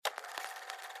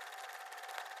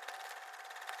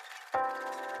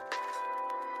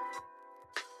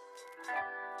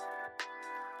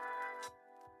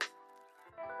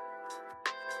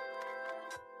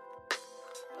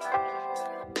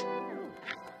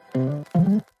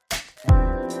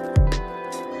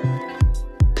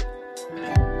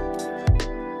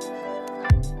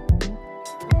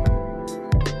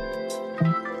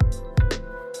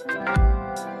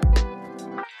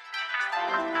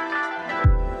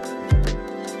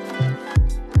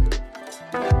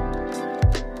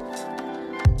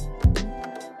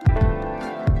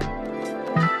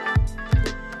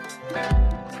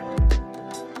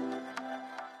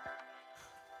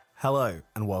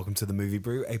to The Movie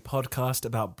Brew, a podcast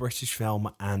about British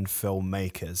film and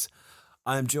filmmakers.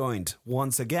 I am joined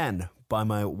once again by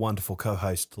my wonderful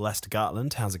co-host, Lester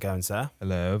Gartland. How's it going, sir?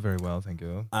 Hello, very well, thank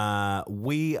you.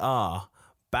 We are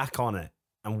back on it,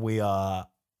 and we are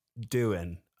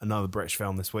doing another British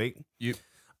film this week. Yep.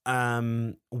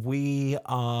 We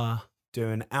are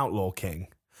doing Outlaw King,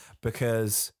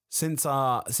 because since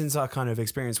our kind of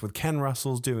experience with Ken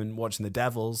Russell's watching The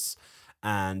Devils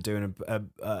and doing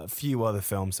a few other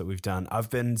films that we've done,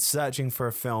 I've been searching for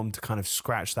a film to kind of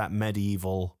scratch that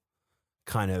medieval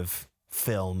kind of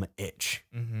film itch.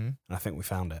 Mm-hmm. And I think we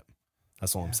found it.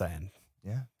 That's all I'm saying.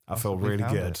 Yeah. I feel really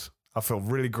good. I feel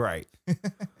really great.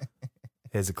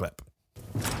 Here's a clip.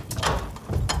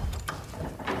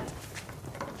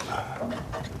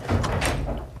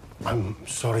 I'm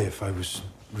sorry if I was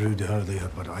rude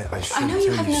earlier, but I should I know you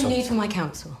tell have no something. need for my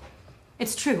counsel.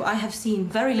 It's true, I have seen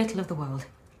very little of the world.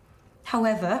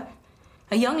 However,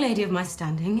 a young lady of my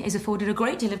standing is afforded a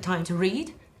great deal of time to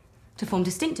read, to form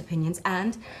distinct opinions,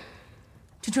 and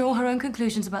to draw her own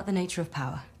conclusions about the nature of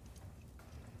power.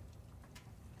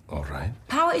 All right.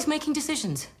 Power is making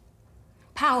decisions.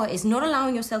 Power is not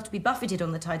allowing yourself to be buffeted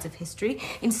on the tides of history.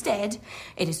 Instead,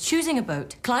 it is choosing a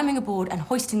boat, climbing aboard, and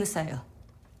hoisting the sail.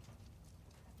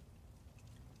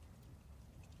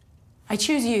 I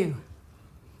choose you.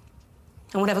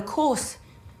 And whatever course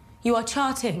you are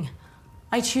charting,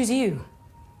 I choose you.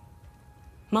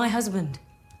 My husband.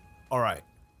 All right.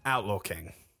 Outlaw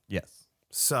King. Yes.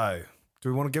 So, do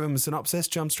we want to give him a synopsis?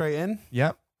 Jump straight in?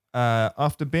 Yep.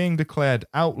 After being declared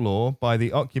outlaw by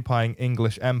the occupying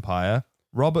English Empire,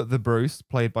 Robert the Bruce,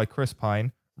 played by Chris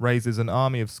Pine, raises an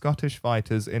army of Scottish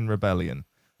fighters in rebellion.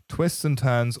 Twists and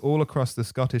turns all across the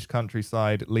Scottish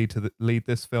countryside lead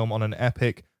this film on an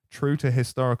epic, true to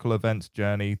historical events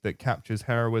journey that captures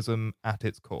heroism at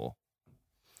its core.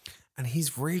 And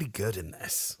he's really good in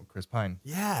this. Chris Pine.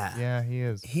 Yeah. Yeah, he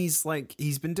is. He's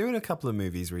been doing a couple of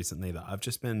movies recently that I've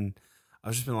just been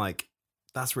like,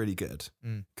 that's really good.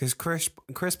 Because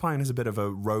Chris Pine has a bit of a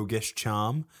roguish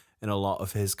charm in a lot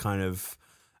of his kind of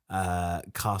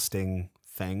casting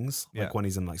things, like when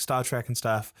he's in like Star Trek and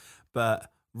stuff. But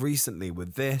recently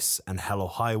with this and Hell or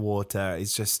High Water,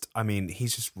 he's just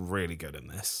really good in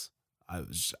this. I'm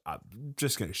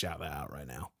just going to shout that out right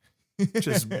now.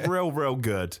 Just real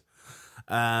good.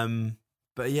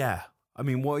 But yeah, I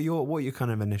mean, what are your kind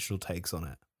of initial takes on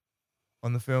it?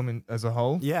 On the film as a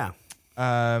whole? Yeah.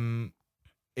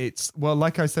 It's, well,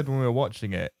 like I said when we were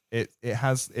watching it,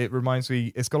 it reminds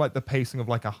me, it's got like the pacing of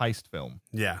like a heist film.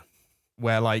 Yeah.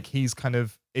 Where like he's kind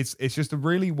of, it's just a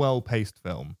really well-paced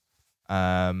film.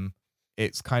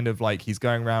 It's kind of like he's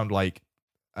going around like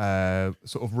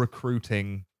sort of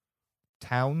recruiting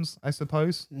towns, I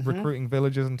suppose, recruiting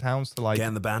villages and towns to like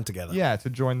getting the band together. Yeah, to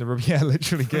join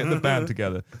literally getting the band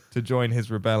together to join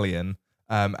his rebellion.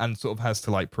 And sort of has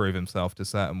to like prove himself to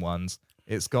certain ones.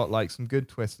 It's got like some good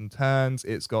twists and turns.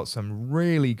 It's got some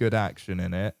really good action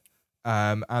in it.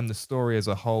 And the story as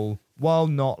a whole, while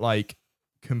not like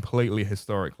completely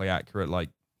historically accurate, like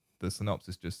the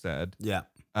synopsis just said, yeah,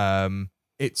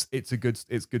 it's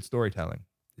good storytelling.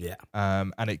 Yeah.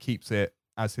 And it keeps it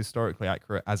as historically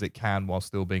accurate as it can while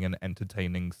still being an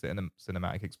entertaining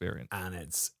cinematic experience. And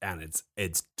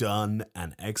it's done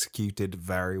and executed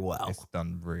very well. It's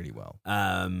done really well.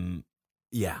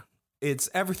 Yeah.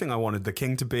 It's everything I wanted The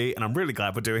King to be, and I'm really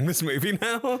glad we're doing this movie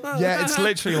now. Yeah, it's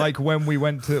literally like when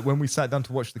we sat down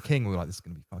to watch The King, we were like, this is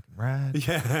going to be fucking rad.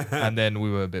 Yeah. And then we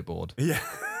were a bit bored. Yeah.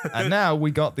 And now we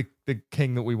got the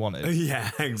king that we wanted. Yeah,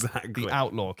 exactly. The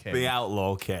Outlaw King. The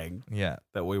Outlaw King. Yeah.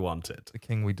 That we wanted. The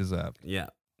king we deserved. Yeah.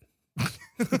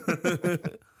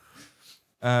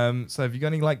 So have you got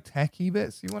any like techie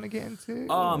bits you want to get into?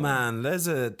 Oh man, there's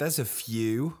a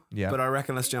few. Yeah. But I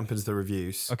reckon let's jump into the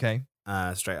reviews. Okay.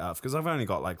 Straight up, because I've only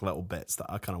got like little bits that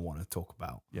I kind of want to talk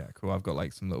about. Yeah, cool. I've got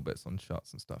like some little bits on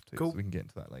shots and stuff too. Cool. So we can get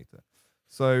into that later.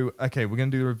 So, okay, we're going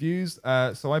to do the reviews.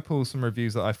 So I pulled some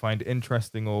reviews that I find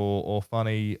interesting or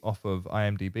funny off of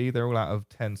IMDb. They're all out of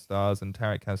 10 stars, and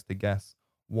Tariq has to guess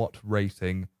what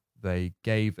rating they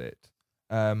gave it.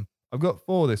 I've got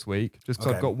 4 this week, just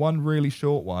because I've got one really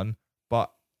short one,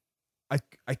 but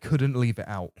I couldn't leave it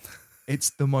out.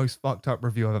 It's the most fucked up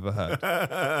review I've ever heard.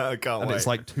 I can't wait. It's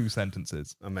like 2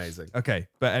 sentences. Amazing. Okay,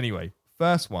 but anyway,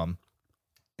 first one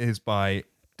is by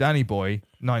Danny Boy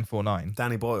 949.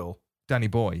 Danny Boyle. Danny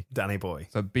Boy. Danny Boy.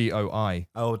 So B-O-I.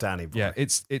 Oh, Danny Boy. Yeah,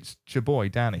 it's your boy,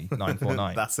 Danny,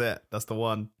 949. That's it. That's the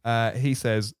one. He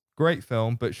says, great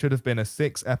film, but should have been a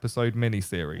 6-episode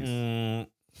miniseries.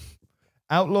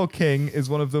 Outlaw King is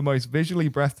one of the most visually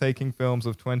breathtaking films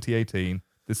of 2018.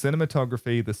 The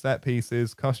cinematography, the set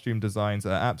pieces, costume designs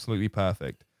are absolutely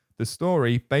perfect. The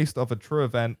story, based off a true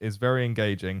event, is very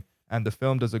engaging, and the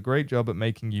film does a great job at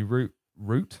making you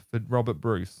root for Robert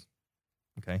Bruce.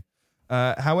 Okay.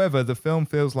 However, the film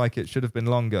feels like it should have been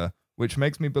longer, which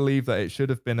makes me believe that it should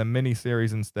have been a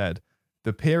mini-series instead.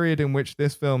 The period in which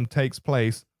this film takes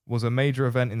place was a major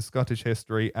event in Scottish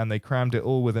history, and they crammed it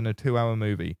all within a 2-hour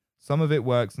movie. Some of it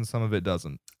works and some of it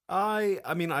doesn't.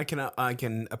 I mean, I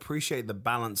can appreciate the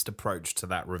balanced approach to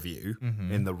that review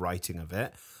in the writing of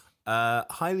it.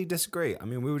 Highly disagree. I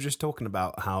mean, we were just talking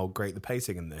about how great the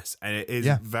pacing in this, and it is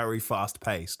very fast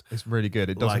paced. It's really good.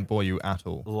 It doesn't bore you at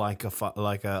all. Like a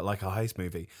heist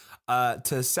movie.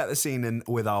 To set the scene in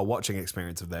with our watching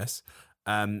experience of this,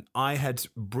 I had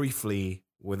briefly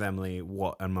with Emily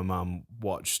and my mum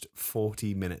watched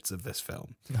 40 minutes of this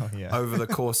film over the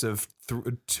course of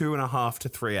 2.5 to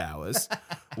 3 hours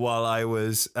while I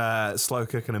was slow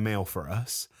cooking a meal for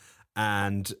us.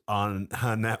 And on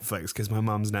her Netflix, because my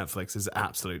mum's Netflix is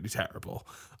absolutely terrible.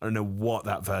 I don't know what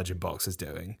that Virgin box is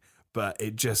doing, but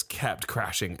it just kept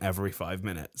crashing every 5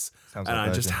 minutes. Sounds and like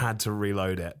I just Virgin. had to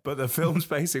reload it. But the film's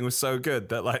pacing was so good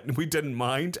that like we didn't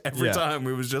mind every time.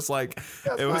 We was just like,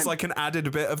 was like an added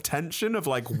bit of tension of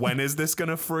like, when is this going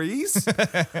to freeze?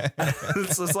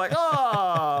 It's just like,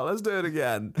 let's do it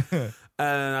again.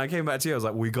 And I came back to you. I was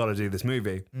like, we got to do this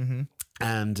movie. Mm-hmm.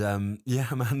 And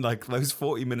man, like those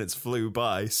 40 minutes flew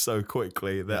by so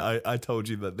quickly that I told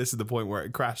you that this is the point where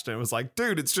it crashed, and it was like,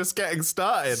 dude, it's just getting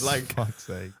started. Like, for fuck's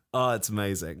sake. Oh, it's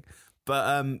amazing.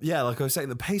 But like I was saying,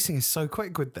 the pacing is so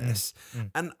quick with this.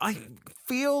 And I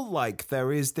feel like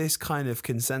there is this kind of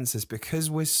consensus because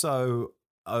we're so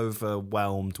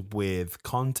overwhelmed with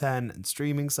content and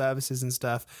streaming services and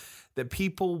stuff that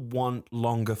people want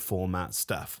longer format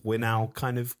stuff. We're now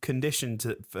kind of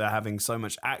conditioned for having so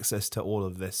much access to all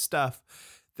of this stuff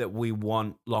that we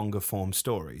want longer form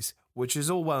stories, which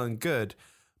is all well and good,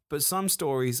 but some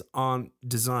stories aren't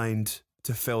designed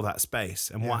to fill that space.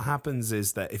 And what happens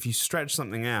is that if you stretch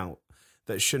something out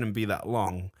that shouldn't be that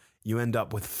long, you end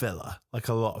up with filler, like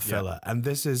a lot of filler. And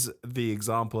this is the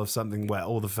example of something where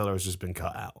all the filler has just been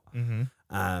cut out,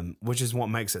 which is what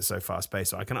makes it so fast paced.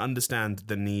 So I can understand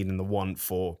the need and the want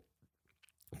for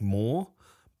more,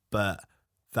 but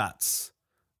that's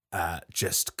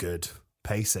just good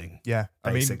pacing. Yeah,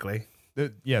 basically.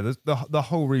 The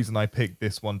whole reason I picked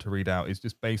this one to read out is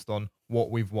just based on what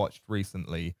we've watched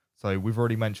recently. So we've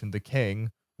already mentioned The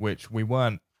King, which we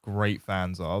weren't great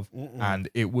fans of, and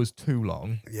it was too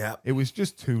long. Yeah, it was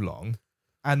just too long.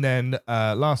 And then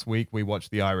last week we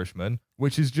watched The Irishman,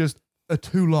 which is just a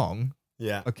too long.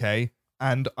 Yeah. Okay.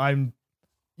 And I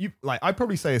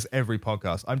probably say this every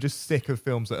podcast. I'm just sick of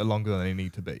films that are longer than they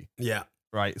need to be. Yeah.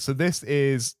 Right. So this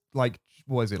is like,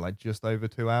 what is it, like just over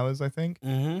 2 hours, I think.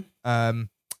 Mm-hmm.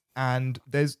 And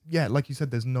there's like you said,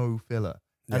 there's no filler.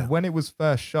 Yeah. And when it was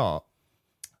first shot,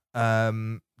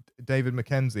 David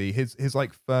Mackenzie, his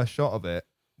like first shot of it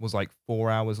was like 4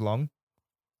 hours long,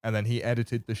 and then he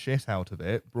edited the shit out of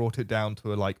it, brought it down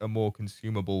to a more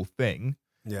consumable thing.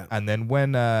 Yeah. And then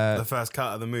when the first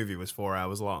cut of the movie was 4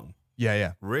 hours long.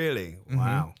 Yeah. Really?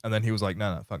 Wow. And then he was like,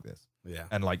 no, fuck this. Yeah.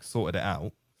 And like sorted it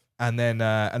out. And then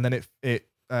it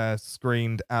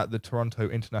screened at the Toronto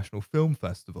International Film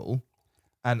Festival.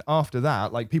 And after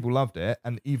that, like people loved it,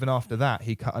 and even after that,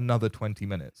 he cut another 20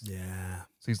 minutes. Yeah.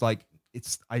 So he's like,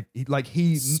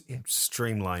 he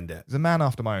streamlined it. He's a man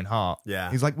after my own heart.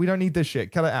 Yeah. He's like, we don't need this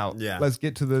shit. Cut it out. Yeah. Let's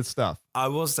get to the stuff. I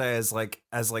will say, as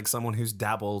someone who's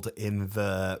dabbled in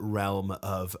the realm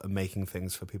of making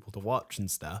things for people to watch and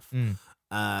stuff,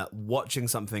 watching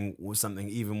something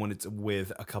even when it's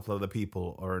with a couple other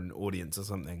people or an audience or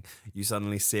something, you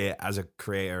suddenly see it as a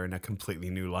creator in a completely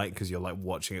new light because you're like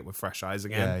watching it with fresh eyes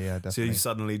again. Yeah, definitely. So you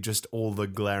suddenly just all the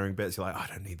glaring bits, you're like, I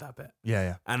don't need that bit.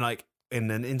 Yeah. And like in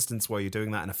an instance where you're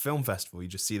doing that in a film festival, you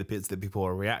just see the bits that people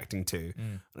are reacting to,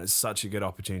 and it's such a good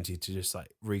opportunity to just like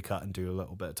recut and do a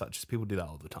little bit of touches. People do that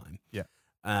all the time. Yeah.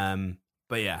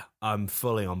 But yeah, I'm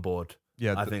fully on board.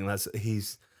 Yeah, I think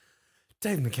he's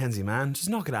David Mackenzie, man, just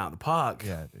knock it out of the park.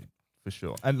 Yeah, dude, for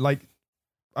sure. And like,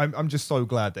 I'm just so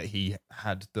glad that he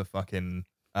had the fucking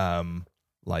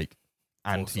like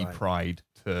anti-pride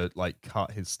to like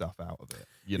cut his stuff out of it.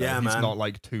 You know, he's not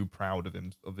like too proud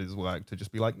of his work to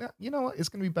just be like, nah, you know what, it's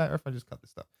gonna be better if I just cut this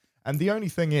stuff. And the only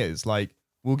thing is, like,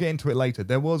 we'll get into it later.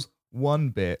 There was one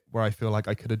bit where I feel like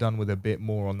I could have done with a bit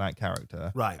more on that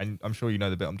character. Right. And I'm sure you know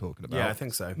the bit I'm talking about. Yeah, I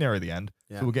think so. Nearer the end.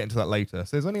 Yeah. So we'll get into that later.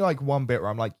 So there's only like one bit where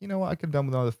I'm like, you know what, I could have done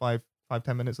with another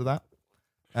 5-10 minutes of that.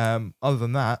 Other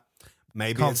than that,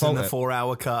 maybe it's in the 4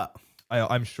 hour cut.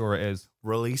 I'm sure it is.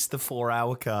 Release the 4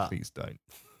 hour cut. Please don't.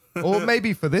 Or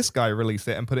maybe for this guy, release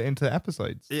it and put it into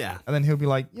episodes. Yeah. And then he'll be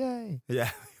like, yay. Yeah.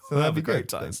 So that'd have be a great good.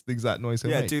 time. That's the exact noise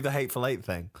he'll Yeah, make. do the Hateful Eight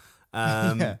thing.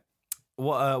 Yeah.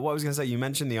 What I was going to say, you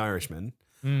mentioned The Irishman.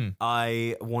 Mm.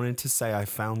 I wanted to say I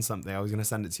found something. I was going to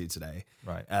send it to you today.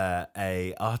 Right.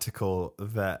 A article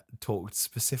that talked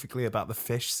specifically about the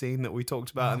fish scene that we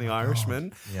talked about in The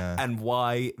Irishman, and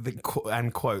why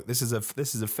and quote, this is a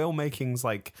filmmaking's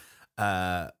like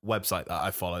website that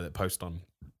I follow that post on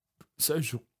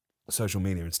social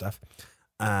media and stuff.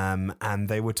 And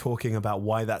they were talking about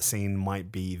why that scene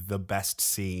might be the best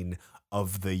scene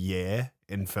of the year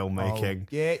in filmmaking.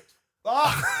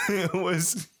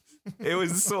 It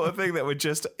was the sort of thing that would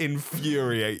just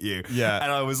infuriate you. Yeah.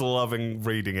 And I was loving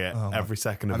reading it every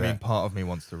second of it. I mean, part of me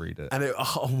wants to read it. And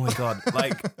oh my God,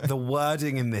 like the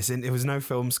wording in this, and it was no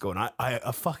film school. And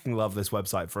I fucking love this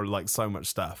website for like so much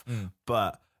stuff.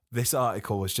 But this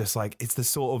article was just like, it's the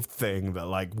sort of thing that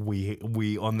like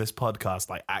we on this podcast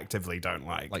like actively don't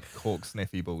like cork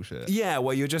sniffy bullshit. Yeah,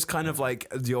 where you're just kind of like,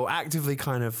 you're actively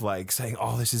kind of like saying,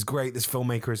 oh, this is great, this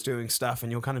filmmaker is doing stuff,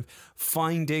 and you're kind of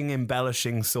finding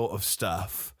embellishing sort of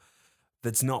stuff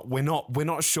that's we're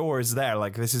not sure is there.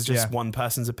 Like, this is just one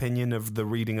person's opinion of the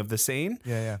reading of the scene.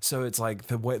 Yeah. So it's like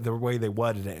the way they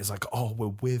worded it is like, oh,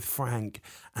 we're with Frank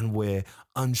and we're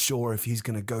unsure if he's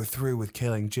going to go through with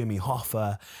killing Jimmy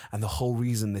Hoffa, and the whole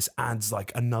reason this adds like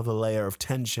another layer of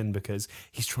tension because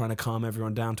he's trying to calm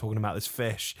everyone down talking about this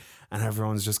fish, and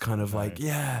everyone's just kind of like,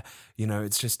 yeah, you know,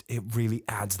 it's just, it really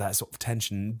adds that sort of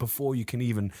tension before you can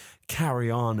even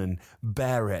carry on and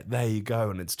bear it. There you go.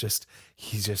 And it's just,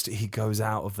 he goes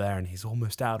out of there and he's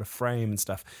almost out of frame and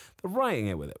stuff. The writing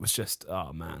it with it was just,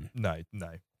 oh man. No.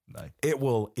 It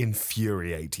will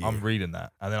infuriate you. I'm reading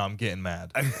that and then I'm getting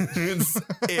mad. it's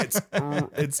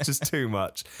just too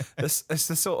much. It's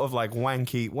the sort of like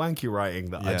wanky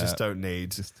writing that I just don't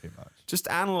need. Just too much. Just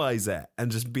analyze it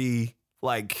and just be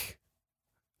like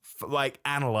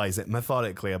analyze it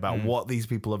methodically about what these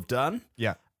people have done.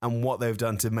 Yeah. And what they've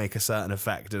done to make a certain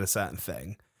effect in a certain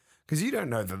thing. Because you don't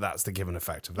know that that's the given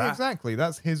effect of that. Exactly.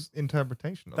 That's his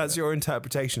interpretation of it. That's your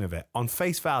interpretation of it. On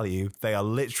face value, they are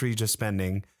literally just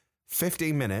spending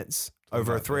 15 minutes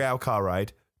over a 3-hour car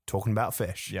ride talking about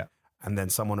fish. Yeah. And then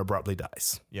someone abruptly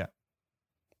dies. Yeah.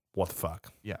 What the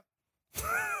fuck? Yeah.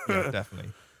 Yeah,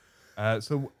 definitely.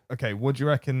 So, okay, what do you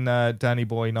reckon Danny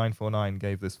Boy 949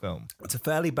 gave this film? It's a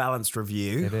fairly balanced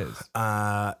review. It is.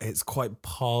 It's quite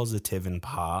positive in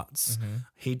parts. Mm-hmm.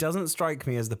 He doesn't strike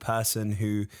me as the person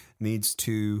who needs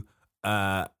to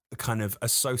kind of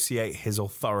associate his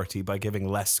authority by giving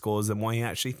less scores than what he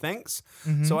actually thinks.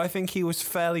 Mm-hmm. So I think he was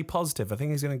fairly positive. I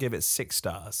think he's going to give it 6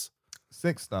 stars.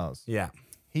 6 stars? Yeah.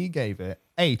 He gave it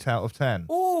 8 out of 10.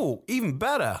 Oh, even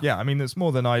better. Yeah, I mean, it's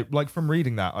more than from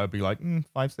reading that, I'd be like,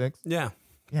 5, 6. Yeah.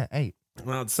 Yeah, 8.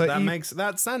 Well, so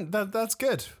that's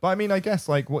good. But I mean, I guess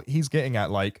like what he's getting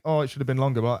at, like, oh, it should have been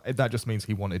longer, but that just means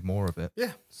he wanted more of it.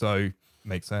 Yeah. So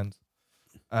makes sense.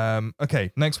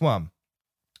 Okay, next one.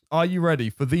 Are you ready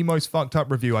for the most fucked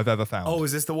up review I've ever found? Oh,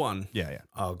 is this the one? Yeah.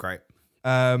 Oh, great.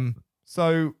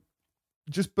 So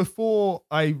just before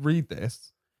I read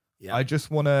this, I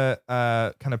just want to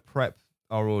kind of prep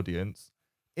our audience.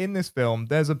 In this film,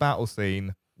 there's a battle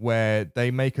scene where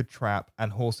they make a trap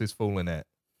and horses fall in it.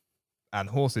 And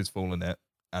horses fall in it.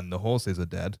 And the horses are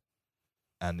dead.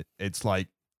 And it's like,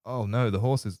 oh no, the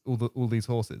horses, all these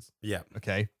horses. Yeah.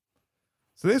 Okay.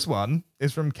 So this one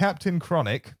is from Captain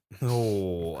Chronic.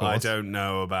 Oh, I don't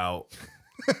know about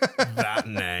that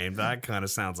name. That kind of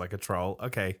sounds like a troll.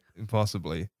 Okay.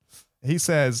 Possibly. He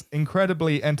says,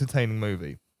 incredibly entertaining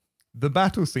movie. The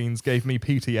battle scenes gave me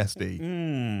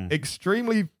PTSD.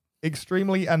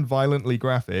 Extremely and violently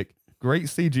graphic. Great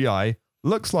CGI.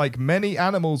 Looks like many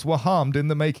animals were harmed in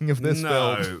the making of this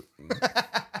film.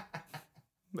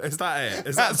 Is that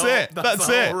it? That's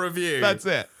the whole review. That's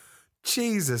it.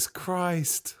 Jesus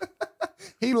Christ.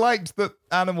 He liked that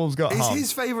animals got harmed. Is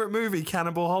his favourite movie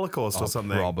Cannibal Holocaust or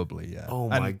something? Probably, yeah. Oh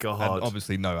my God. And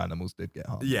obviously no animals did get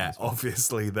harmed. Yeah,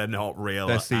 obviously they're not real.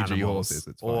 They're CG animals, horses.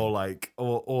 It's fine. or like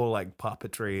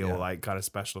puppetry or like kind of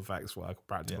special effects work,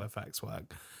 practical effects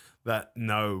work. That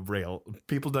no real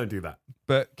people don't do that.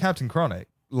 But Captain Chronic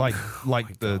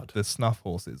liked the snuff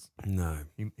horses. No.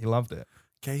 He loved it.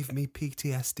 Gave me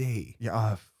PTSD.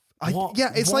 Yeah.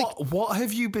 What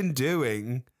have you been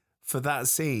doing for that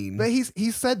scene? But he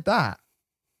said that,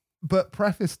 but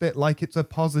prefaced it like it's a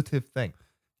positive thing.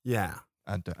 Yeah.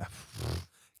 And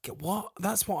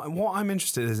That's what I'm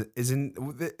interested is in.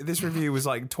 This review was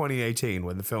like 2018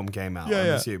 when the film came out.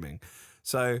 I'm assuming.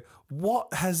 So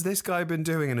what has this guy been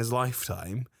doing in his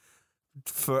lifetime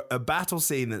for a battle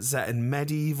scene that's set in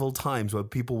medieval times where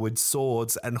people with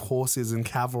swords and horses and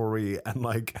cavalry and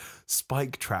like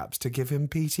spike traps to give him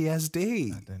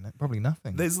PTSD. I don't know. Probably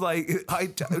nothing. There's like,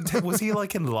 was he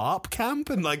like in LARP camp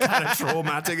and like had a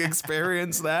traumatic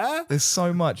experience there? There's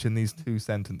so much in these 2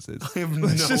 sentences. I have no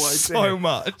idea. So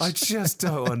much. I just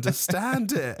don't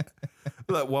understand it.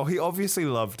 Look, well, he obviously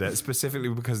loved it, specifically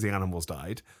because the animals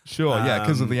died. Sure, yeah,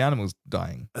 because of the animals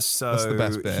dying. So That's the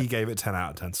best bit. he gave it 10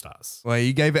 out of 10 stars. Well,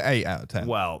 he gave it 8 out of 10.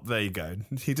 Well, there you go.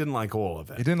 He didn't like all of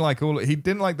it. He didn't like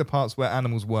the parts where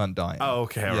animals weren't dying. Oh,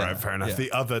 okay, all Yeah, right, fair enough. yeah.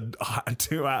 The other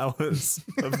 2 hours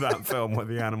of that film where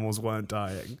the animals weren't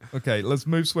dying. Okay, let's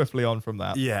move swiftly on from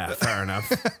that. Yeah, fair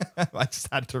enough. I just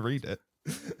had to read it.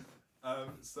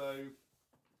 So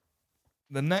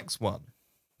the next one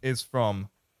is from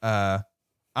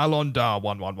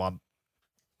Alondar111.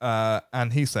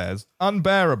 And he says,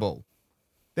 unbearable.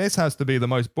 This has to be the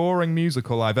most boring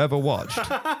musical I've ever watched.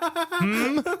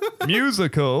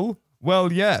 Musical?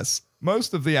 Well, yes.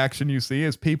 Most of the action you see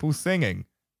is people singing.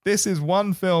 This is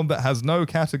one film that has no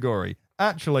category.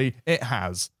 Actually, it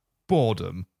has.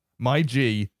 Boredom. My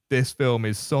G, this film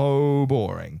is so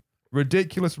boring.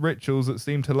 Ridiculous rituals that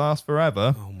seem to last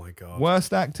forever. Oh my God.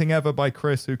 Worst acting ever by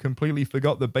Chris, who completely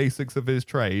forgot the basics of his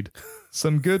trade.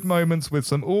 Some good moments with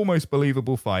some almost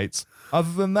believable fights.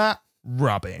 Other than that,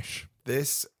 rubbish.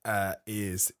 This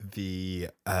is the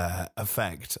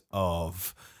effect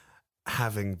of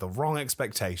having the wrong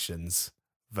expectations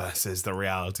versus the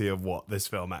reality of what this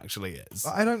film actually is.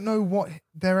 I don't know what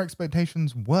their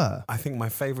expectations were. I think my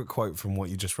favorite quote from what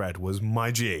you just read was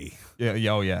 "My G." Yeah.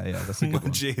 That's a good My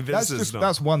one. G.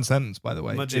 That's one sentence, by the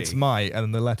way. My G. It's my and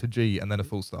then the letter G and then a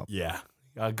full stop. Yeah,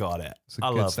 I got it. It's a I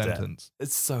good loved sentence. It.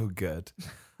 It's so good.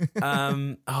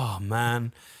 Oh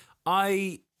man,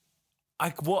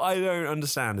 what I don't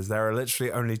understand is there are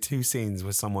literally only 2 scenes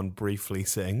where someone briefly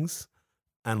sings.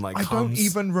 And like I don't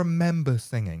even remember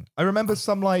singing. I remember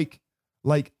some like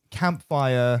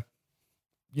campfire,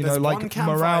 There's one like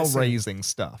campfire morale sing- raising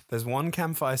stuff. There's one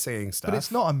campfire singing stuff. But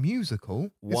it's not a musical.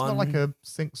 It's not like a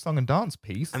song and dance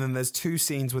piece. And then there's 2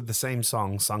 scenes with the same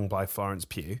song sung by Florence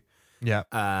Pugh.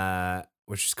 Yeah.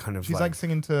 Which is kind of She's like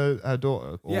singing to her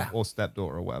daughter Yeah. or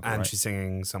stepdaughter or whatever. and right? she's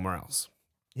singing somewhere else.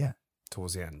 Yeah.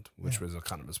 Towards the end, which was a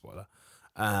kind of a spoiler.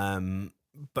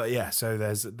 But yeah, so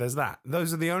there's that.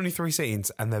 Those are the only 3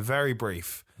 scenes, and they're very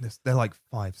brief. They're like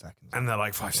 5 seconds. And they're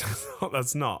like 5 seconds.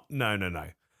 That's not. No,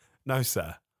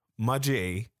 sir. My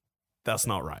G, that's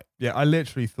not right. Yeah, I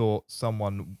literally thought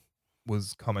someone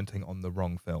was commenting on the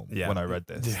wrong film when I read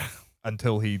this. Yeah.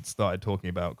 Until he started talking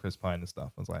about Chris Pine and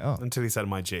stuff. I was like, oh. Until he said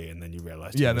my G, and then you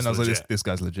realised. Yeah, and then I was like, this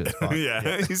guy's legit. It's fine.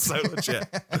 yeah, he's so legit.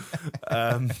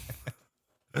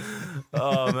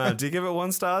 Oh man, do you give it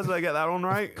 1 star? Did I get that one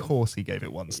right? Of course he gave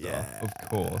it 1 star. Yeah, of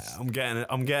course. I'm getting it.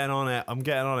 I'm getting on it. I'm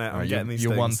getting these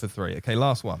You're things. 1 for 3. Okay,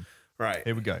 last one. Right.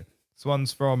 Here we go. This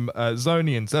one's from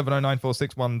Zonian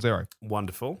 7094610.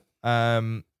 Wonderful.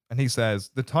 And he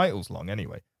says, the title's long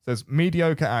anyway. Says,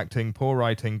 mediocre acting, poor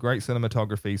writing, great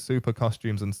cinematography, super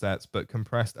costumes and sets, but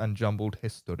compressed and jumbled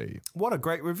history. What a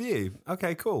great review.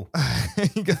 Okay, cool.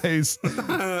 He goes,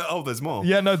 oh, there's more.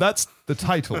 yeah, no, that's the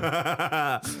title.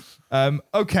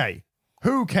 Okay.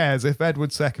 Who cares if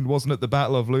Edward II wasn't at the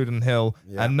Battle of Loudon Hill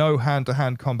and no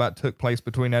hand-to-hand combat took place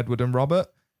between Edward and Robert?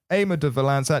 Aymer de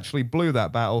Valence actually blew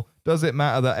that battle. Does it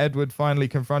matter that Edward finally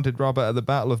confronted Robert at the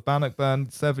Battle of Bannockburn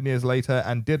 7 years later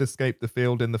and did escape the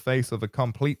field in the face of a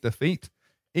complete defeat?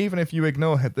 Even if you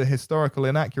ignore the historical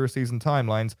inaccuracies and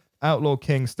timelines, Outlaw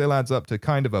King still adds up to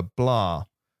kind of a blah.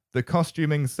 The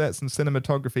costuming, sets, and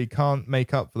cinematography can't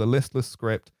make up for the listless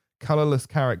script, colourless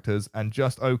characters, and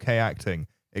just okay acting,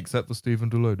 except for Stephen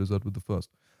Deloade as Edward I.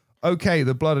 Okay,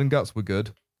 the blood and guts were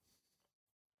good.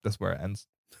 That's where it ends.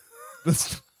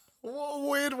 What a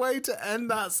weird way to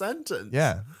end that sentence.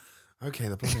 Yeah. Okay,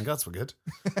 the blood and guts were good.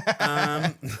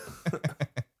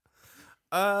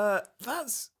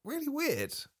 That's really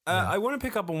weird. I want to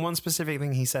pick up on one specific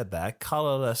thing he said there.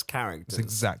 Colourless characters. That's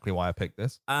exactly why I picked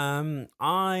this.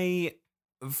 I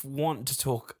want to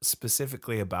talk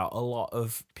specifically about a lot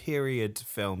of period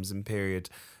films and period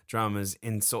dramas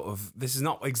in sort of, this is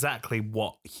not exactly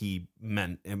what he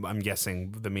meant, I'm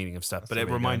guessing the meaning of stuff, but it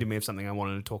reminded me of something I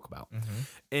wanted to talk about.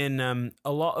 In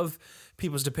a lot of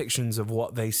people's depictions of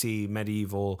what they see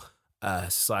medieval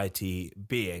society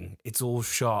being, it's all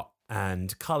shot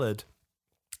and coloured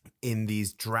in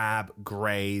these drab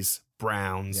greys,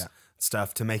 browns,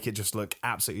 stuff to make it just look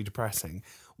absolutely depressing.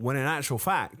 When in actual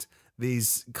fact,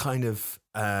 these kind of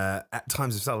at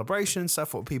times of celebration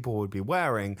stuff, what people would be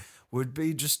wearing would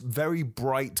be just very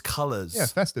bright colors. Yeah,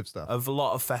 festive stuff. Of a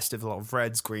lot of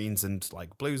reds, greens, and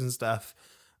like blues and stuff.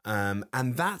 And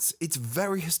it's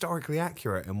very historically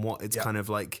accurate in what it's kind of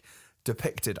like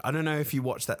depicted. I don't know if you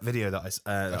watched that video that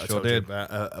I sure told you did.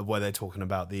 about, where they're talking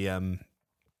about the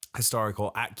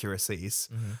historical accuracies.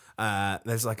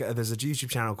 There's a YouTube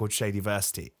channel called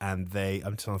Shadyversity, and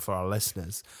I'm telling for our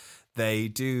listeners, they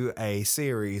do a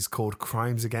series called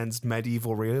Crimes Against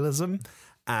Medieval Realism,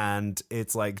 and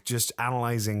it's like just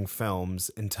analyzing films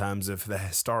in terms of the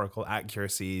historical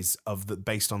accuracies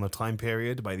based on the time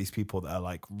period by these people that are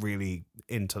like really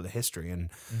into the history and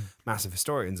massive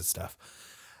historians and stuff.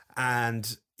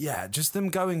 And yeah, just them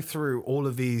going through all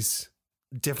of these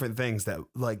different things that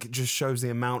like just shows the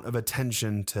amount of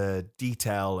attention to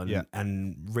detail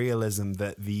and realism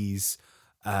that these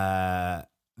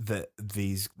the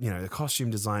costume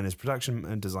designers,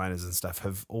 production designers and stuff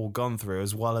have all gone through,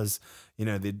 as well as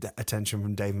the attention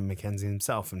from David Mackenzie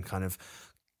himself, and kind of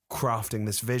crafting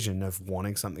this vision of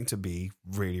wanting something to be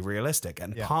really realistic.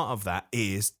 And part of that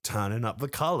is turning up the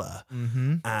color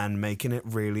and making it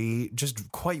really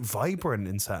just quite vibrant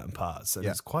in certain parts. And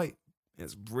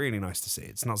it's really nice to see.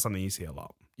 It's not something you see a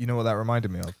lot. You know what that reminded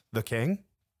me of? The King?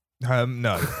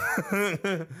 No.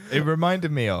 It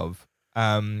reminded me of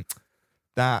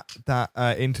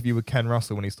that interview with Ken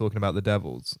Russell when he's talking about the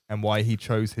Devils and why he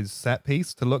chose his set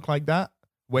piece to look like that,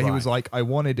 where he was like, I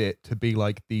wanted it to be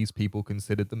like these people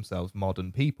considered themselves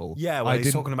modern people. Yeah, well,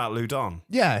 he's talking about Loudon.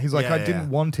 Yeah, he's like, I didn't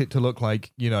want it to look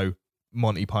like,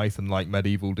 Monty Python, like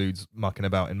medieval dudes mucking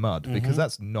about in mud, because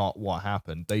that's not what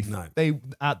happened. They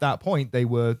at that point, they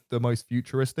were the most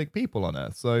futuristic people on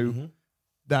Earth. So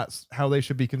that's how they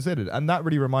should be considered. And that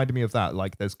really reminded me of that.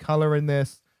 Like, there's color in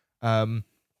this.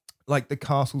 Like, the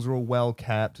castles are all well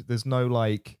kept. There's no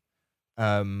like,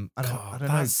 I don't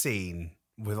know. Scene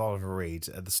with Oliver Reed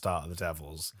at the start of the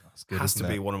Devils has to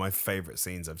be one of my favorite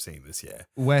scenes I've seen this year.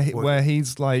 Where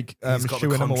he's like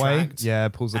shooing them away. Yeah,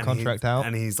 pulls the contract out.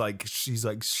 And she's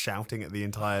like shouting at the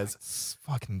entire... It's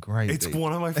fucking great. It's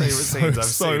one of my favorite scenes I've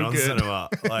seen on cinema.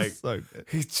 Like, so good.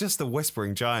 He's just a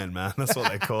whispering giant, man. That's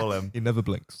what they call him. He never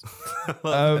blinks.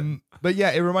 But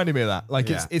yeah, it reminded me of that. Like,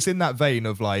 it's in that vein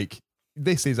of like,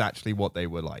 this is actually what they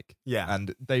were like. Yeah.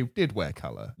 And they did wear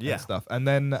color and stuff. And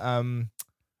then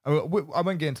I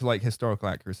won't get into like historical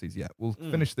accuracies yet. We'll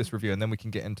finish this review and then we can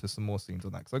get into some more scenes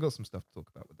on that, because I got some stuff to talk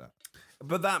about with that.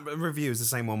 But that review is the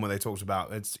same one where they talked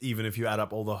about it's even if you add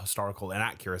up all the historical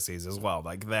inaccuracies as well,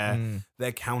 like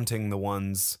they're counting the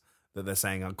ones that they're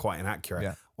saying are quite inaccurate.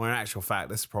 Yeah. When in actual fact,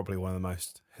 this is probably one of the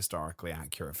most historically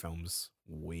accurate films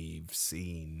we've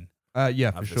seen. For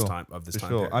sure. Time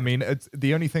period. I mean,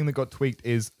 the only thing that got tweaked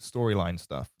is storyline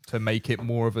stuff to make it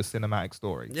more of a cinematic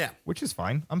story. Yeah, which is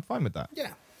fine. I'm fine with that.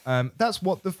 Yeah. That's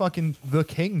what The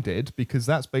King did, because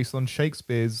that's based on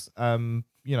Shakespeare's,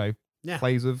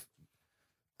 plays of,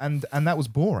 and that was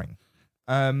boring.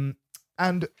 And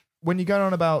when you're going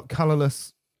on about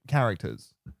colorless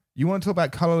characters, you want to talk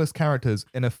about colorless characters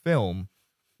in a film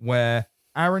where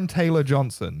Aaron Taylor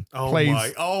Johnson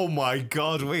plays... Oh my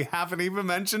God, we haven't even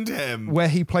mentioned him. Where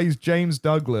he plays James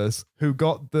Douglas, who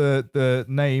got the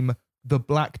name The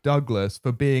Black Douglas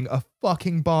for being a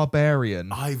fucking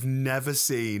barbarian. I've never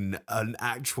seen an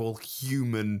actual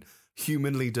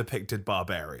humanly depicted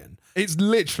barbarian. It's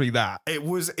literally that. It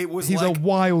was. He's like, a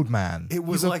wild man.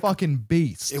 He's like a fucking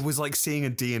beast. It was like seeing a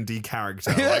D&D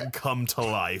character like come to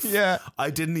life. Yeah. I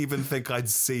didn't even think I'd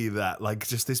see that. Like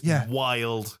just this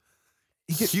wild...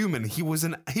 human. He was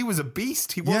a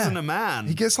beast. He wasn't a man.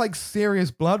 He gets like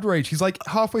serious blood rage. He's like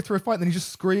halfway through a fight, and then he's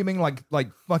just screaming like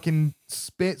fucking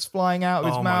spits flying out of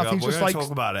his mouth. God, he's just like,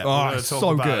 talk about it. It's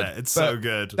so good. It's so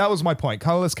good. That was my point.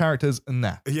 Colorless characters and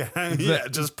that. Yeah.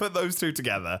 Just put those two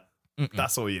together.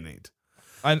 That's all you need.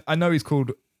 I know he's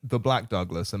called the Black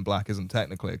Douglas, and black isn't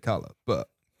technically a color, but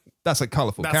that's a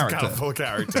colorful character. That's a colorful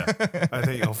character. I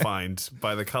think you'll find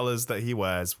by the colors that he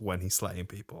wears when he's slaying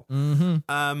people.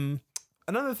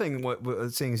 Another thing,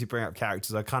 seeing as you bring up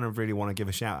characters, I kind of really want to give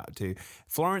a shout out to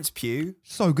Florence Pugh.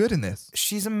 So good in this.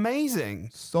 She's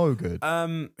amazing. So good.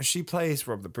 She plays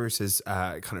Robert Bruce's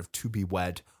kind of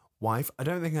to-be-wed wife. I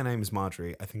don't think her name is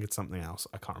Marjorie. I think it's something else.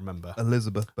 I can't remember.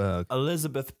 Elizabeth Berg.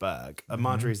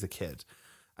 Marjorie's the kid.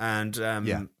 And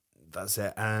that's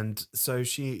it. And so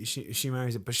she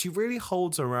marries it. But she really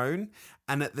holds her own.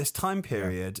 And at this time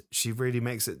period, she really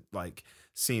makes it like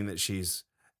seem that she's...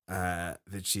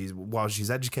 while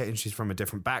she's educated, she's from a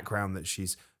different background, that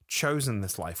she's chosen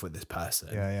this life with this person.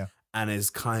 and is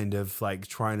kind of like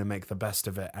trying to make the best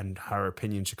of it, and her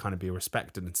opinion should kind of be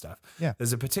respected and stuff. Yeah.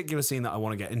 There's a particular scene that I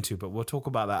want to get into, but we'll talk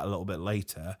about that a little bit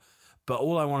later. But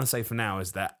all I want to say for now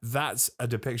is that that's a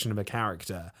depiction of a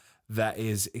character that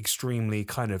is extremely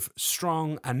kind of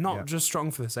strong, and not just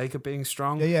strong for the sake of being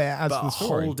strong. Yeah, it adds but to the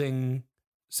story.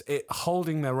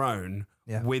 holding their own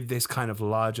Yeah. with this kind of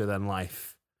larger than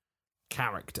life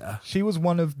character. She was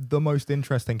one of the most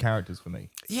interesting characters for me.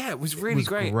 Yeah, it was really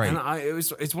great. great. And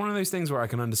it's one of those things where I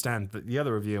can understand that the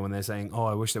other reviewer when they're saying, "Oh,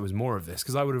 I wish there was more of this,"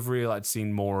 because I would have really liked to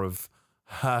seen more of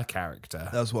her character.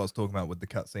 That's what I was talking about with the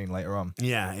cutscene later on.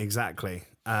 Yeah, exactly.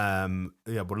 Would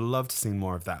have loved to see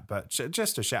more of that. But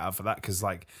just a shout out for that, because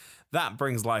like that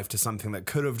brings life to something that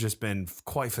could have just been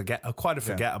quite a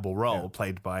forgettable role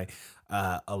played by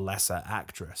a lesser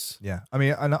actress. Yeah. I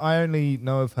mean, and I only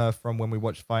know of her from when we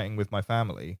watched Fighting with My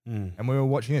Family. And when we were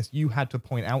watching this, you had to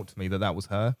point out to me that was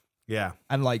her. Yeah.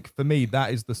 And like, for me,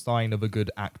 that is the sign of a good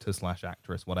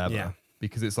actor/actress, whatever. Yeah.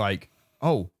 Because it's like,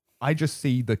 oh, I just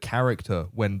see the character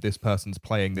when this person's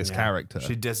playing this character.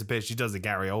 She disappears. She does the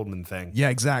Gary Oldman thing. Yeah,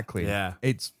 exactly. Yeah.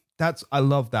 I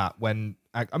love that when,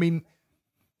 I mean,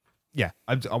 yeah,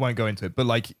 I won't go into it, but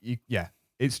like,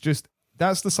 it's just,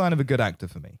 that's the sign of a good actor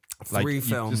for me. Like, Three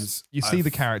films. You see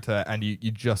the character and you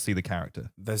just see the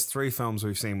character. There's three films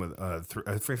we've seen with,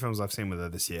 three films I've seen with her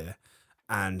this year,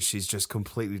 and she's just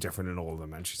completely different in all of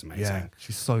them, and she's amazing. Yeah,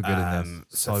 she's so good in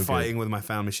this. So Fighting with My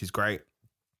Family, she's great.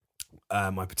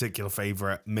 My particular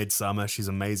favorite, Midsummer, she's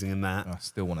amazing in that. I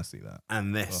still want to see that.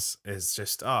 And this is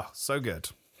just so good.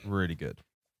 Really good.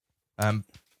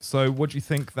 So what do you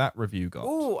think that review got?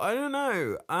 Oh, I don't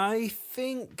know. I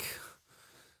think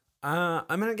I'm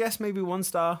gonna guess maybe 1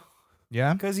 star.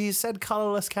 Yeah, Because he said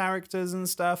colorless characters and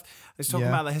stuff. He's talking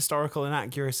about the historical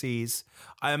inaccuracies.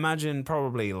 I imagine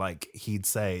probably like he'd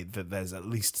say that there's at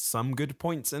least some good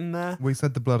points in there. we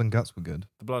said the blood and guts were good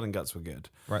The blood and guts were good.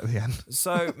 right at the end.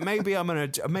 So maybe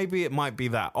maybe it might be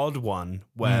that odd one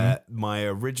where my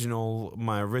original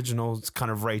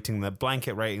kind of rating, the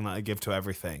blanket rating that I give to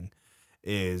everything,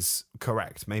 is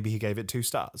correct. Maybe he gave it 2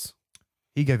 stars.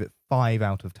 He gave it 5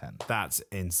 out of 10. That's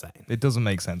insane. It doesn't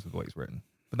make sense with what he's written,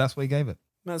 but that's what he gave it.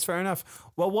 That's fair enough.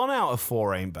 Well, 1 out of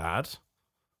 4 ain't bad.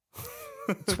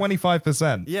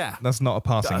 25%. Yeah. That's not a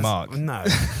passing mark. No.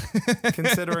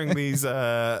 Considering these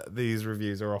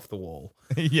reviews are off the wall.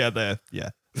 Yeah.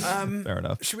 Fair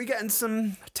enough. Should we get into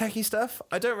some techie stuff?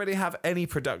 I don't really have any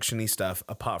production-y stuff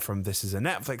apart from this is a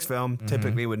Netflix film.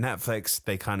 Typically with Netflix,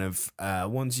 they kind of,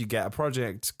 once you get a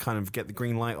project, kind of get the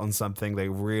green light on something, they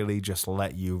really just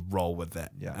let you roll with it.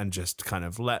 Yeah. And just kind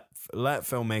of let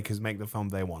filmmakers make the film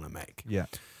they want to make. Yeah.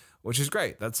 Which is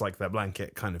great. That's like their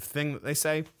blanket kind of thing that they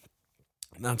say.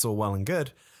 That's all well and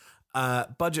good.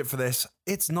 Budget for this,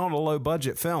 it's not a low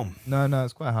budget film. No,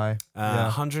 it's quite high.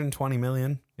 120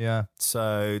 million. Yeah.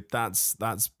 So that's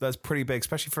pretty big,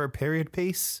 especially for a period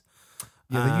piece.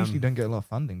 Yeah, they usually don't get a lot of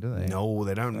funding, do they? No,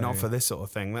 they don't. Not for this sort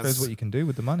of thing. Shows That's what you can do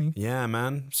with the money. yeah,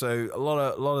 man. So a lot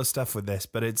of stuff with this,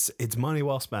 but it's money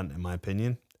well spent, in my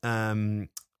opinion.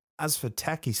 As for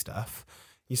techie stuff,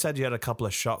 you said you had a couple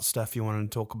of shot stuff you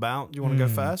wanted to talk about. Do you want to go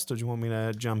first, or do you want me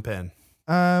to jump in?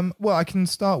 Well, I can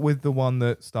start with the one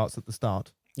that starts at the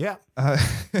start. Yeah.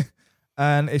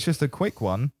 And it's just a quick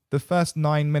one. The first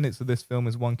 9 minutes of this film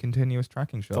is one continuous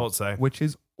tracking shot. Thought so. Which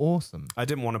is awesome. I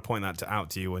didn't want to point that out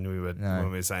to you when we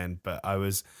were saying, but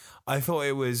I thought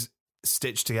it was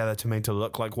stitched together to make it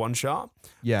look like one shot.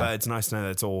 Yeah. But it's nice to know that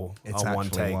it's all It's one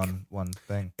actually take. one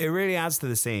thing. It really adds to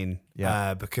the scene.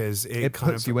 Yeah. Because It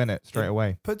kind puts of you in it straight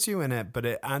away. puts you in it, but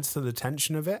it adds to the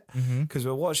tension of it because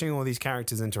we're watching all these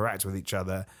characters interact with each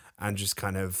other and just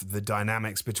kind of the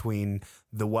dynamics between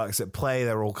the works at play.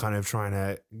 They're all kind of trying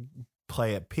to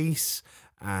play at peace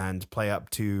and play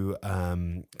up to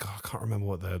I can't remember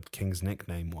what the king's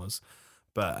nickname was,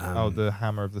 but the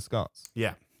Hammer of the Scots.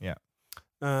 yeah.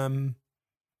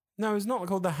 No, it's not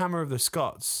called the Hammer of the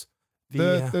Scots.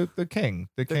 The king.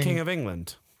 The King of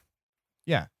England.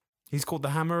 Yeah. He's called the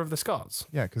Hammer of the Scots.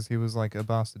 Yeah, because he was like a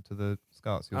bastard to the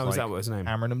Scots. He was Is that what his name?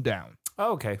 hammering them down.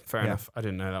 Oh, okay, fair enough. I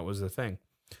didn't know that was the thing.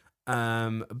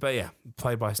 But yeah,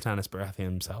 played by Stannis Baratheon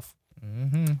himself.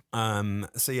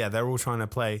 So yeah, they're all trying to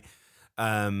play.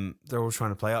 They're all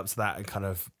trying to play up to that and kind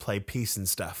of play peace and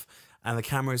stuff. And the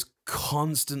camera is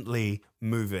constantly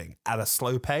moving at a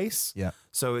slow pace. Yeah.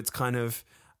 So it's kind of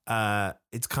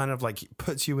like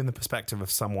puts you in the perspective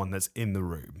of someone that's in the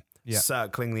room,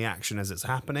 circling the action as it's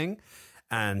happening,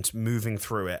 and moving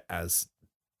through it as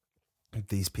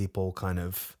these people kind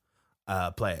of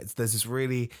play it. There's this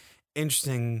really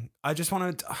interesting. I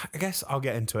guess I'll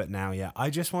get into it now. Yeah,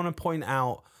 I just want to point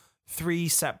out three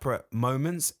separate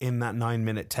moments in that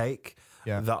 9-minute take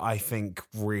that I think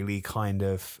really kind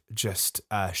of just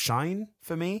shine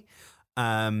for me.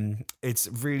 It's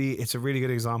a really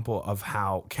good example of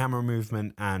how camera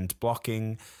movement and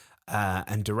blocking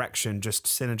and direction just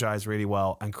synergize really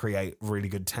well and create really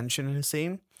good tension in a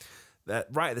scene. That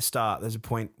right at the start, there's a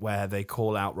point where they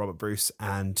call out Robert Bruce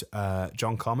and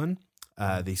John Common,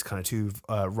 these kind of two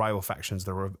rival factions,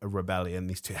 the rebellion,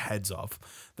 these two heads of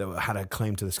that had a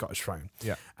claim to the Scottish throne.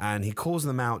 Yeah, and he calls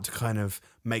them out to kind of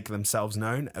make themselves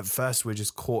known. At first, we're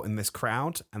just caught in this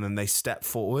crowd, and then they step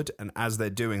forward, and as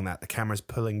they're doing that, the camera's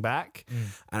pulling back,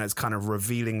 and it's kind of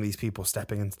revealing these people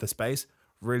stepping into the space.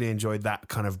 Really enjoyed that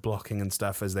kind of blocking and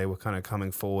stuff as they were kind of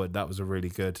coming forward. That was a really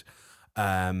good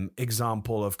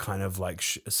example of kind of like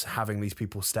having these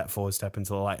people step forward, step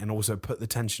into the light, and also put the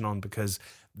tension on because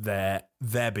they're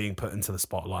being put into the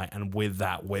spotlight, and with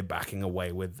that we're backing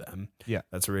away with them. Yeah,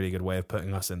 that's a really good way of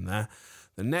putting us in there.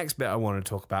 The next bit I want to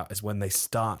talk about is when they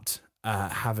start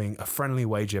having a friendly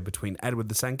wager between Edward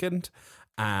II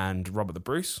and Robert the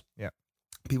Bruce. Yeah,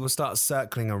 people start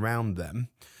circling around them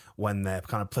when they're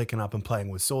kind of picking up and playing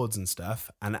with swords and stuff.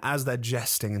 And as they're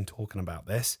jesting and talking about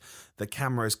this, the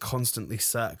camera is constantly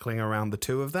circling around the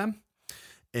two of them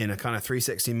in a kind of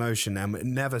 360 motion, and it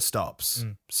never stops.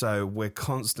 So we're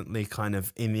constantly kind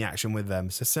of in the action with them.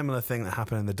 It's a similar thing that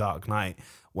happened in The Dark Knight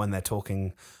when they're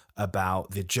talking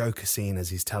about the Joker scene as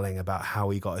he's telling about how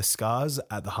he got his scars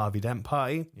at the Harvey Dent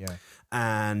party. Yeah.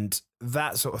 And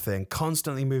that sort of thing,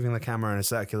 constantly moving the camera in a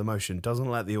circular motion, doesn't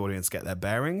let the audience get their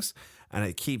bearings, and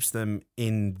it keeps them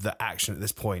in the action at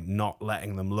this point, not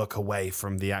letting them look away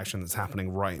from the action that's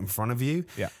happening right in front of you.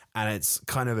 Yeah. And it's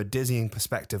kind of a dizzying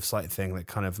perspective slight thing that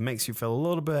kind of makes you feel a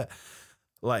little bit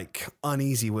like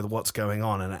uneasy with what's going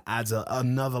on, and it adds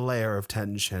another layer of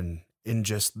tension in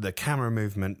just the camera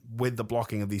movement with the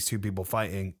blocking of these two people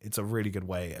fighting. It's a really good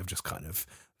way of just kind of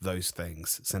those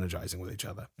things synergizing with each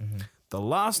other. The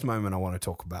last moment I want to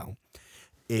talk about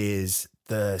is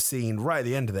the scene right at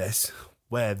the end of this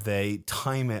where they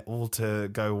time it all to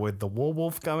go with the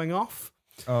werewolf going off.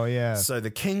 Oh, yeah. So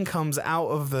the king comes out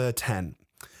of the tent,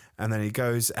 and then he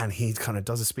goes and he kind of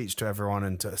does a speech to everyone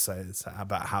and to say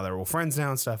about how they're all friends now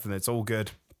and stuff, and it's all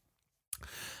good.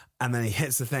 And then he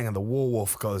hits the thing and the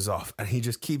werewolf goes off, and he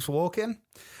just keeps walking.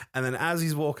 And then as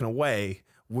he's walking away,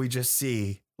 we just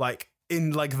see like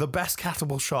in like the best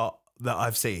catable shot that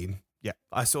I've seen. Yeah.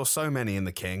 I saw so many in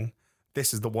The King.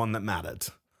 This is the one that mattered.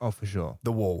 Oh, for sure.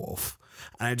 The werewolf.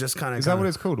 And it just kind of... Is that what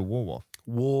it's called? A werewolf?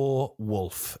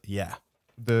 Werewolf, yeah.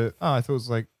 I thought it was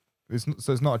like...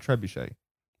 So it's not a trebuchet?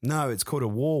 No, it's called a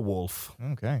werewolf.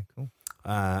 Okay, cool.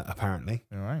 Apparently.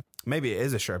 All right. Maybe it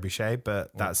is a trebuchet,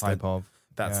 but that's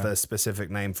the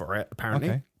specific name for it, apparently.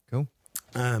 Okay, cool.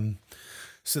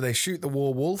 So they shoot the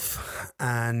werewolf,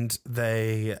 and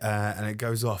and it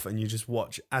goes off, and you just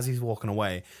watch as he's walking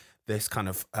away, this kind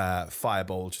of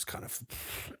fireball just kind of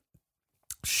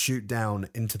shoot down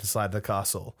into the side of the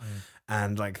castle,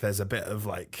 and like there's a bit of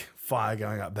like fire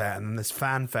going up there, and then this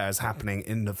fanfare is happening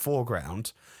in the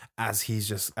foreground as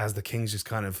the king's just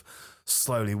kind of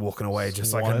slowly walking away,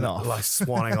 just like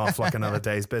swanning off like another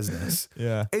day's business.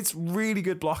 Yeah, it's really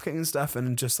good blocking and stuff,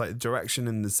 and just like direction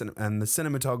and the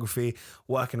cinematography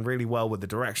working really well with the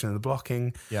direction and the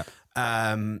blocking. Yeah,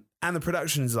 and the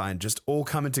production design just all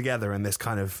coming together in this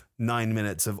kind of 9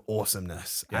 minutes of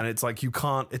awesomeness. Yeah. And it's like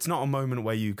it's not a moment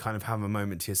where you kind of have a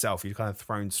moment to yourself. You're kind of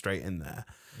thrown straight in there,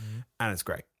 and it's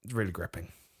great. It's really gripping.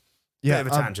 Yeah,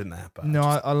 bit of a tangent there. But no,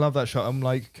 I love that shot. I'm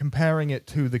like comparing it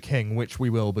to The King, which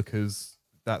we will, because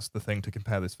that's the thing to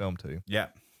compare this film to. Yeah.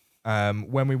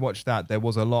 When we watched that, there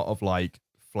was a lot of like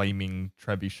flaming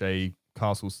trebuchet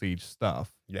castle siege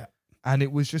stuff. Yeah. And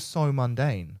it was just so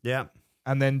mundane. Yeah.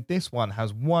 And then this one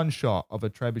has one shot of a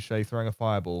trebuchet throwing a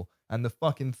fireball, and the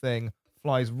fucking thing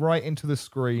flies right into the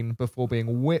screen before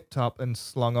being whipped up and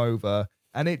slung over.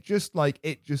 And it just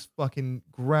fucking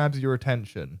grabs your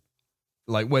attention.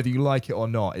 Like, whether you like it or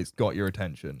not, it's got your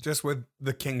attention. Just with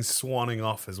the king swanning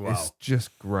off as well. It's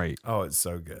just great. Oh, it's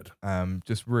so good.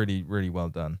 Just really, really well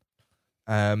done.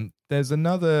 There's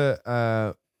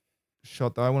another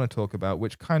shot that I want to talk about,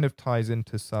 which kind of ties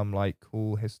into some like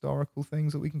cool historical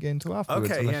things that we can get into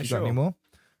afterwards. Okay, unless you've got any more.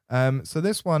 So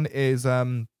this one is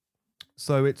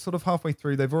so it's sort of halfway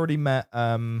through. They've already met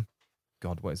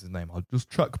God, what is his name? I'll just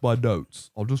check my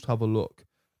notes. I'll just have a look.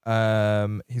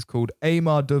 He's called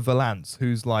Aymar de Valence,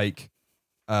 who's like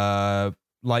the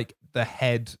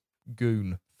head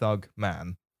goon thug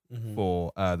man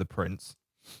for the prince,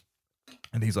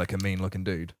 and he's like a mean looking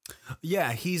dude.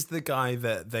 Yeah, he's the guy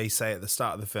that they say at the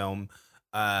start of the film,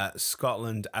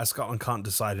 Scotland can't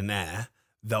decide an heir,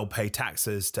 they'll pay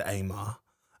taxes to Amar.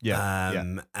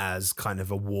 As kind of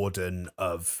a warden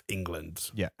of England,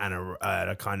 and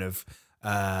a kind of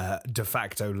de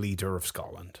facto leader of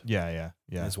Scotland.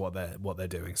 Is what they're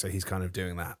doing. So he's kind of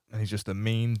doing that, and he's just a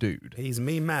mean dude. He's a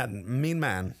mean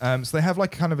man. So they have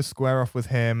like kind of a square off with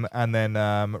him, and then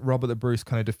Robert the Bruce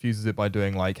kind of diffuses it by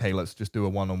doing like, hey, let's just do a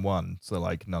 1-on-1, so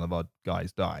like none of our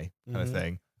guys die, kind of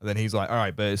thing. And then he's like, all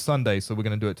right, but it's Sunday, so we're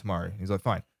gonna do it tomorrow. And he's like,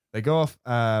 fine. They go off.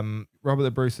 Robert the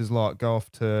Bruce's lot go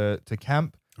off to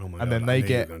camp. Oh my and God, then they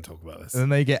get going to talk about this. And then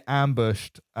they get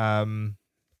ambushed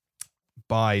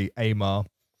by Amar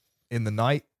in the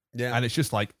night. Yeah. And it's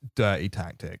just like dirty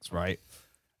tactics, right?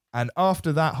 And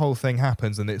after that whole thing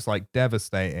happens and it's like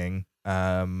devastating,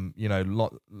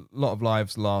 lot of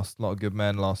lives lost, a lot of good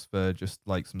men lost for just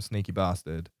like some sneaky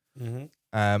bastard.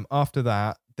 After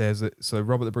that, so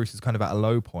Robert the Bruce is kind of at a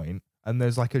low point, and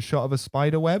there's like a shot of a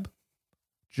spider web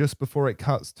just before it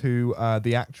cuts to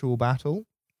the actual battle.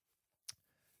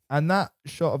 And that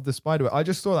shot of the spider web, I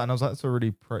just saw that and I was like, that's a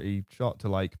really pretty shot to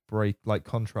like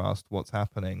contrast what's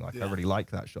happening. Like, I really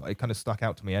like that shot. It kind of stuck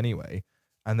out to me anyway.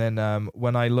 And then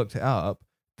when I looked it up,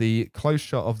 the close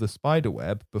shot of the spider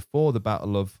web before the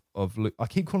battle of I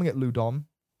keep calling it Loudon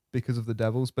because of the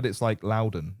devils, but it's like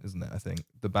Loudon, isn't it? I think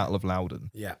the Battle of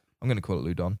Loudon. Yeah. I'm going to call it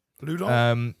Loudon.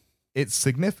 Loudon. It's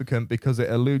significant because it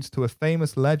alludes to a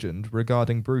famous legend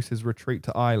regarding Bruce's retreat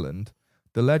to Ireland.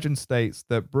 The legend states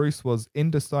that Bruce was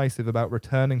indecisive about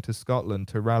returning to Scotland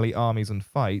to rally armies and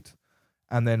fight,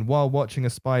 and then while watching a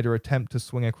spider attempt to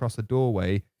swing across a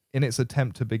doorway in its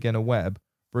attempt to begin a web,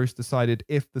 Bruce decided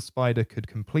if the spider could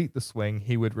complete the swing,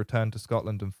 he would return to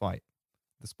Scotland and fight.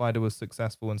 The spider was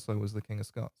successful, and so was the King of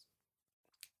Scots.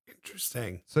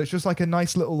 Interesting. So it's just like a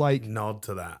nice little like nod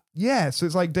to that. Yeah, so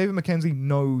it's like David Mackenzie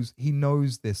knows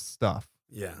this stuff.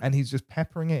 Yeah. And he's just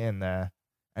peppering it in there.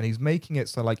 And he's making it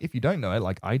so, like, if you don't know it,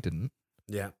 like I didn't,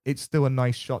 it's still a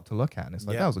nice shot to look at. And it's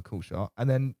like, that was a cool shot. And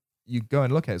then you go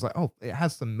and look at it, it's like, oh, it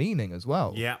has some meaning as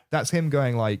well. Yeah. That's him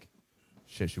going like,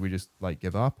 shit, should we just, like,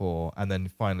 give up? And then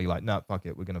finally, like, no, fuck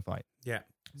it, we're going to fight. Yeah.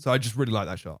 So I just really like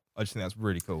that shot. I just think that's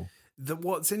really cool.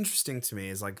 What's interesting to me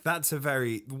is, like,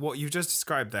 what you've just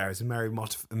described there is a very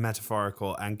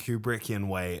metaphorical and Kubrickian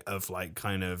way of, like,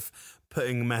 kind of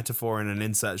putting metaphor in an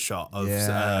insert shot with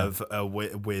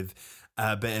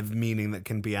a bit of meaning that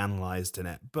can be analysed in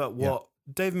it. But what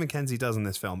David Mackenzie does in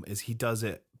this film is he does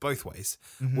it both ways,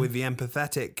 with the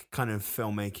empathetic kind of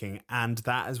filmmaking and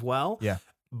that as well. Yeah.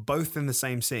 Both in the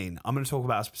same scene. I'm going to talk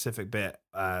about a specific bit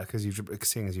because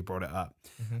seeing as you brought it up,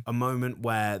 a moment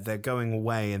where they're going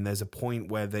away, and there's a point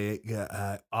where they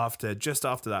just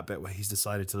after that bit where he's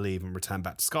decided to leave and return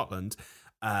back to Scotland,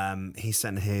 he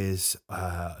sent his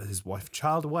wife and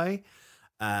child away.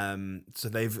 So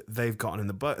they've gotten in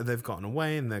the boat, they've gotten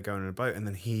away, and they're going in a boat, and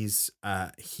then he's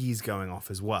going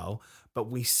off as well. But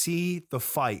we see the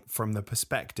fight from the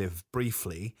perspective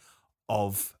briefly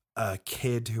of a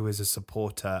kid who is a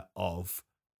supporter of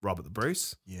Robert the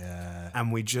Bruce. Yeah. And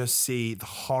we just see the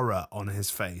horror on his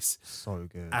face. So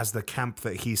good. As the camp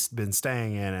that he's been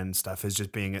staying in and stuff is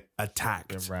just being attacked.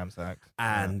 Being ransacked.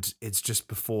 And it's just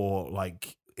before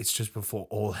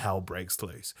all hell breaks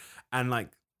loose. And like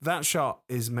that shot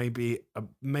is maybe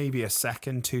a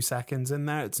second, 2 seconds in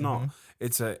there. It's not.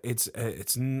 It's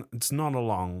not a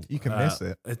long. You can miss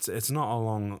it. It's not a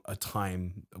long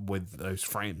time with those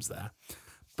frames there,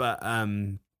 but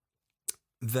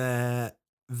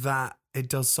that it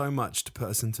does so much to put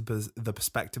us into the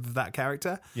perspective of that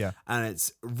character. Yeah, and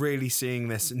it's really seeing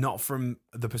this not from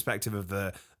the perspective of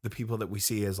the people that we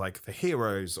see as like the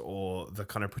heroes or the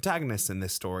kind of protagonists in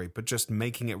this story, but just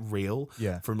making it real.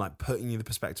 Yeah, from like putting you in the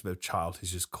perspective of a child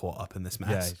who's just caught up in this mess.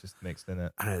 Yeah, he's just mixed in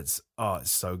it, and it's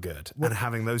so good. And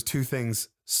having those two things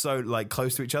so like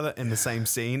close to each other in the same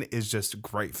scene is just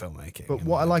great filmmaking. But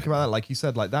what I like about that, like you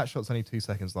said, like that shot's only 2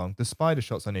 seconds long. The spider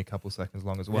shot's only a couple seconds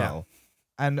long as well. Yeah.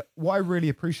 And what I really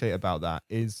appreciate about that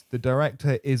is the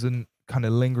director isn't kind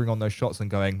of lingering on those shots and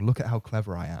going, look at how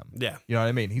clever I am. Yeah. You know what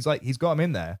I mean? He's like, he's got him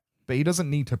in there, but he doesn't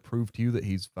need to prove to you that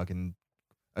he's fucking,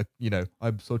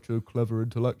 I'm such a clever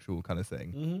intellectual kind of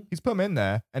thing. Mm-hmm. He's put them in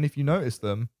there. And if you notice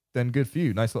them, then good for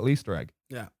you. Nice little Easter egg.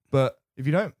 Yeah. But if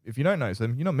you don't notice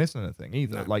them, you're not missing anything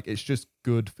either. No. Like, it's just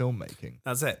good filmmaking.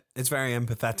 That's it. It's very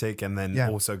empathetic, and then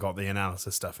also got the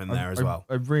analysis stuff in there as well.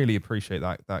 I really appreciate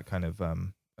that kind of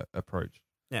approach.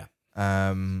 Yeah.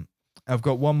 I've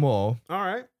got one more. All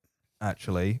right.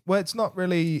 Actually, well, it's not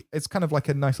really. It's kind of like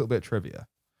a nice little bit of trivia.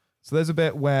 So there's a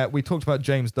bit where we talked about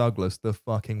James Douglas, the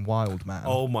fucking wild man.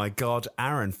 Oh my God,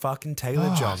 Aaron fucking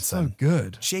Taylor Johnson. So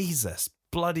good. Jesus.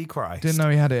 bloody Christ. Didn't know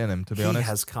he had it in him, to be honest. He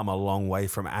has come a long way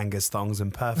from Angus thongs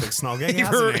and perfect snogging,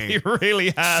 hasn't he? He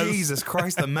really has. Jesus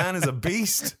Christ, the man is a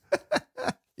beast.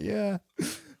 Yeah.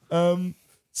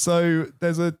 So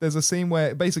there's a scene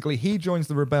where basically he joins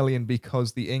the rebellion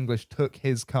because the English took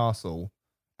his castle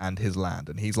and his land,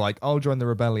 and he's like, I'll join the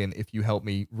rebellion if you help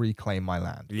me reclaim my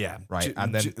land. Yeah. Right.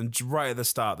 And then right at the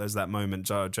start, there's that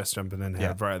moment, just jumping in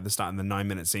here, right at the start in the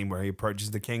 9-minute scene where he approaches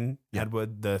the king,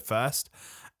 Edward the First,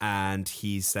 and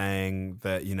he's saying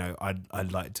that, you know,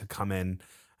 I'd like to come in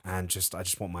and I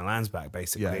just want my lands back,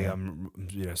 basically. Yeah. I'm,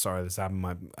 you know, sorry this happened.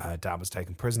 My dad was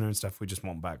taken prisoner and stuff. We just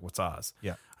want back what's ours.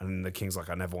 Yeah. And the king's like,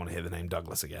 I never want to hear the name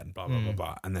Douglas again, blah, blah, blah,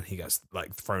 blah. And then he gets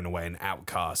like thrown away and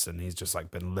outcast, and he's just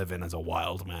like been living as a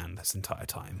wild man this entire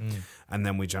time. And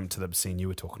then we jump to the scene you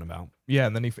were talking about. Yeah,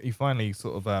 and then he finally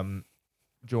sort of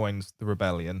joins the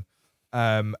rebellion.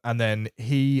 And then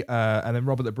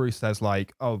Robert the Bruce says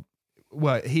like, oh,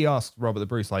 well, he asks Robert the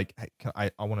Bruce, like, hey,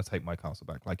 I want to take my castle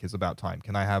back. Like, it's about time.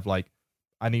 Can I have, like,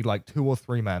 I need, like, 2 or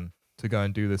 3 men to go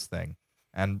and do this thing.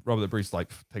 And Robert the Bruce,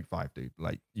 like, take 5, dude.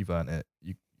 Like, you've earned it.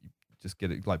 You just get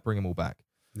it, like, bring them all back.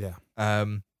 Yeah.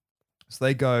 So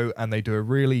they go and they do a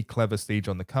really clever siege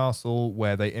on the castle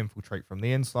where they infiltrate from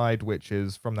the inside, which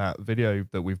is from that video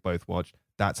that we've both watched.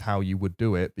 That's how you would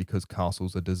do it because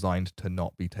castles are designed to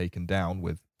not be taken down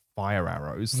with fire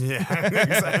arrows. Yeah,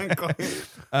 exactly.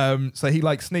 So he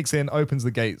like sneaks in, opens the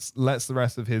gates, lets the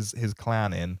rest of his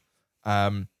clan in,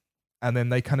 and then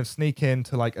they kind of sneak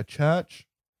into like a church,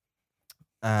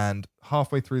 and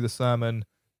halfway through the sermon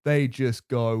they just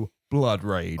go blood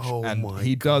rage, and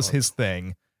he does his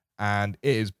thing, and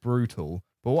it is brutal.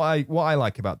 But what I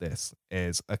like about this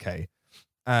is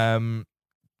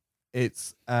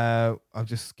it's I'll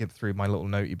just skip through my little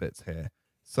notey bits here.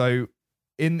 So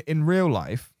in real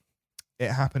life, it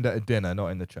happened at a dinner, not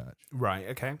in the church. Right,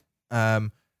 okay.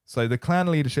 So the clan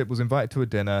leadership was invited to a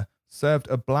dinner, served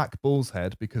a black bull's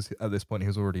head, because at this point he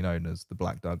was already known as the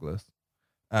Black Douglas.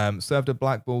 Served a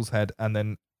black bull's head, and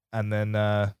then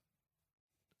oh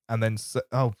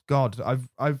God,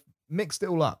 I've mixed it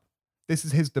all up. This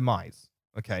is his demise,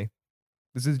 okay?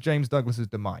 This is James Douglas's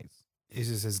demise. This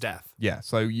is his death. Yeah,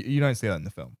 so you don't see that in the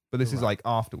film, but this is like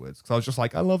afterwards, because I was just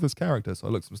like, I love this character, so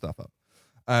I looked some stuff up.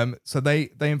 So they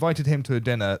invited him to a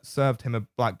dinner, served him a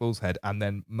black bull's head, and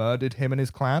then murdered him and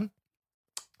his clan.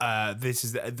 This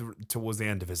is towards the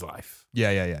end of his life.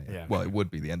 Yeah. Well, it would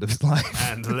be the end of his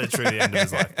life. And literally the end of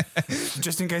his life.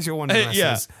 Just in case you're wondering,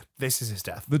 this is his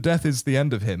death. The death is the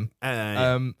end of him.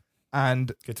 And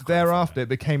thereafter it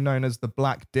became known as the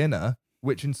Black Dinner,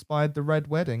 which inspired the Red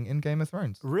Wedding in Game of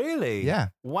Thrones. Really? Yeah.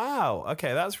 Wow.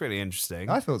 Okay, that's really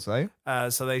interesting. I thought so.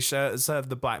 So they served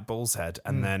the black bull's head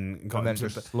and then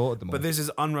slaughtered them all. But this is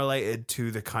unrelated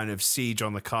to the kind of siege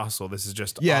on the castle. This is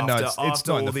just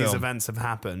after all these events have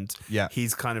happened. Yeah.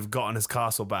 He's kind of gotten his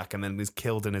castle back and then was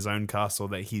killed in his own castle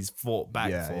that he's fought back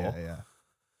for. Yeah.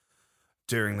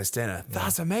 During this dinner.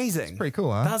 That's amazing. It's pretty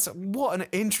cool, huh? That's what an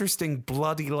interesting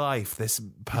bloody life this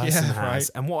person has. Right?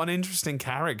 And what an interesting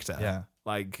character. Yeah.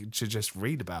 Like to just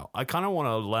read about. I kind of want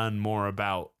to learn more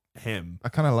about him. I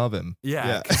kind of love him.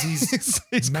 Yeah, because he's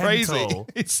crazy. mental.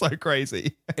 It's so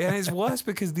crazy. And it's worse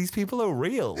because these people are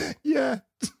real. Yeah.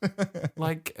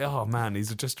 Like, oh man,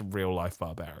 he's just a real life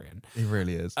barbarian. He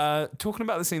really is. Talking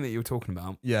about the scene that you were talking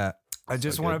about. Yeah. I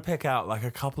just want to pick out like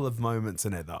a couple of moments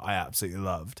in it that I absolutely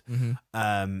loved.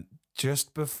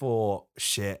 Just before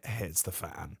shit hits the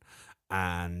fan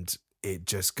and it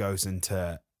just goes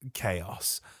into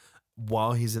chaos.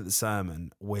 While he's at the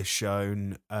sermon, we're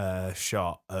shown a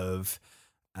shot of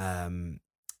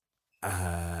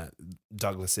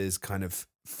Douglas's kind of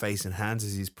face and hands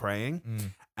as he's praying,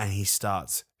 and he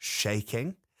starts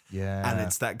shaking. Yeah. And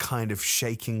it's that kind of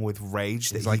shaking with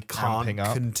rage that he's like he can't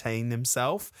up. contain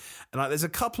himself. And like there's a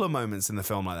couple of moments in the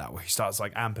film like that where he starts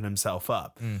like amping himself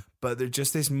up. But there's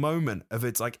just this moment of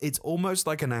it's almost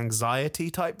like an anxiety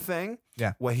type thing.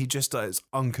 Yeah. Where he just is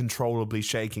uncontrollably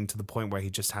shaking to the point where he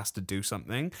just has to do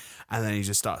something. And then he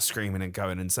just starts screaming and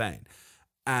going insane.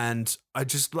 And I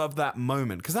just love that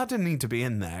moment because that didn't need to be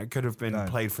in there. It could have been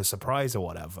played for surprise or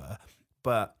whatever.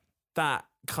 But that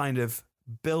kind of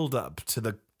build up to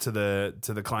the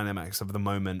climax of the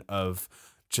moment of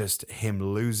just him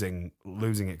losing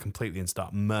it completely and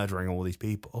start murdering all these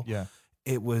people. Yeah.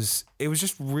 It was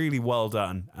just really well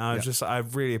done. I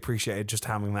really appreciated just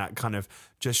having that kind of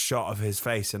just shot of his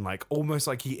face and like almost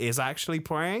like he is actually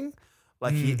praying,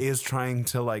 like he is trying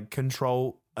to like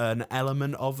control an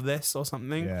element of this or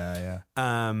something. Yeah.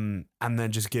 And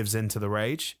then just gives into the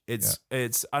rage. It's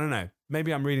I don't know.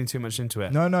 Maybe I'm reading too much into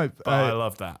it. No. But I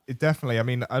love that. It definitely. I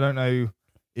mean, I don't know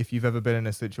if you've ever been in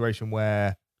a situation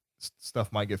where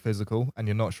stuff might get physical and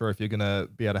you're not sure if you're gonna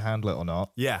be able to handle it or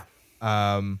not. Yeah.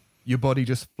 Your body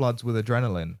just floods with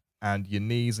adrenaline and your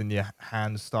knees and your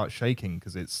hands start shaking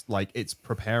because it's like it's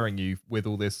preparing you with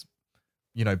all this,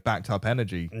 backed up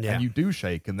energy. Yeah. And you do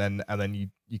shake and then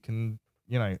you can,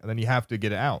 and then you have to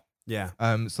get it out. Yeah.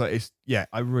 So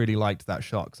I really liked that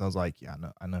shot because I was like, yeah,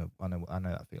 I know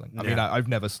that feeling. I mean, I've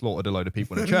never slaughtered a load of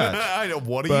people in a church. I know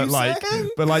what but are you saying?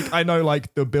 But like, I know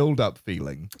like the build-up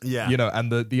feeling. Yeah.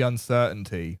 And the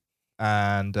uncertainty.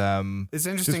 And it's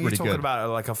interesting really you're talking good. about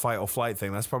it like a fight or flight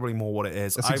thing. That's probably more what it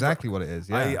is. That's exactly what it is.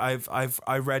 Yeah.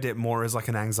 I read it more as like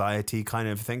an anxiety kind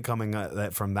of thing coming at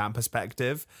it from that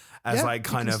perspective, as like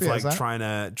kind of like trying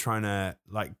to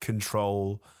like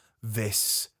control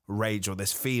this rage or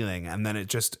this feeling, and then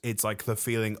it's like the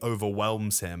feeling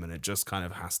overwhelms him and it just kind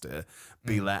of has to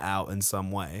be let out in some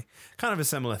way. Kind of a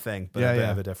similar thing, but a bit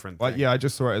of a different thing. Yeah, I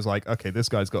just saw it as like, okay, this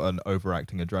guy's got an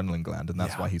overacting adrenaline gland and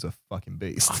that's why he's a fucking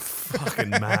beast. Oh,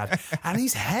 fucking mad. And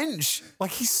he's hench.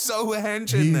 Like he's so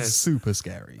hench in this. He's super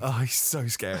scary. Oh, he's so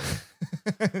scary.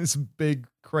 This big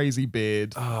crazy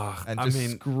beard and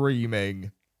just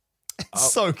screaming.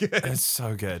 It's so good. It's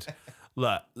so good.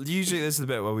 Look, usually this is the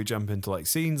bit where we jump into like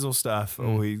scenes or stuff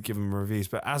or we give them reviews,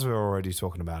 but as we're already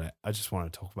talking about it, I just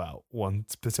want to talk about one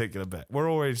particular bit. We're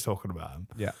already talking about him.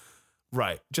 Yeah.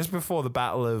 Right. Just before the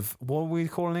battle of, what are we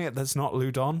calling it? That's not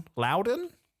Loudon? Loudon?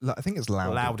 I think it's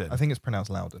Loudon. Loudon. I think it's pronounced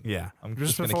Loudon. Yeah. I'm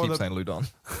just going to keep saying Loudon.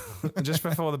 Just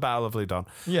before the battle of Loudon.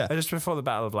 Yeah. Just before the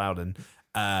battle of Loudon.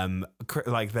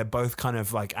 Like they're both kind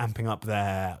of like amping up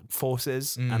their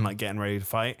forces and like getting ready to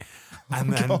fight,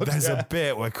 and then there's a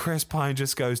bit where Chris Pine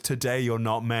just goes, "Today you're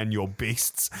not men, you're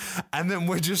beasts," and then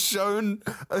we're just shown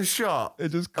a shot.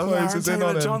 It just of Aaron closes in Taylor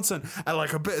on him. Johnson, and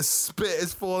like a bit of spit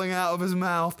is falling out of his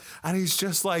mouth, and he's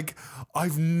just like,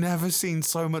 "I've never seen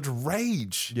so much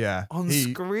rage." Yeah, on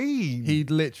screen. He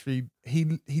literally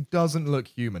he doesn't look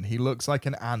human. He looks like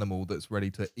an animal that's ready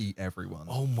to eat everyone.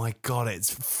 Oh my god,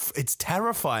 it's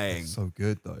terrifying. It's so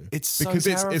good though. It's so because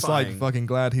it's like terrifying. fucking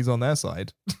glad he's on their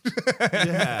side.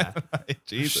 Yeah.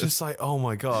 Jesus. It's just like, oh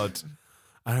my god.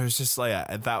 And it was just like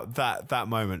that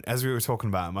moment, as we were talking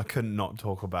about him, I couldn't not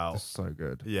talk about. It's so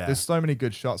good. Yeah. There's so many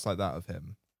good shots like that of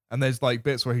him. And there's like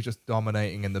bits where he's just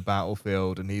dominating in the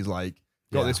battlefield and he's like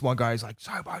got this one guy who's like,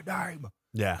 say my name.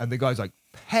 Yeah. And the guy's like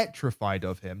petrified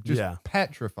of him. Just Yeah.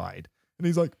 petrified. And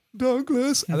he's like,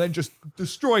 Douglas, and then just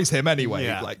destroys him anyway.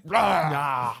 Yeah. Like,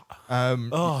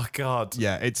 oh god.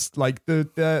 yeah, it's like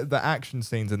the action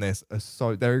scenes in this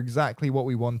are they're exactly what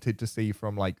we wanted to see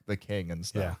from like The King and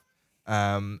stuff.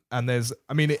 And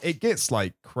it gets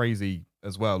like crazy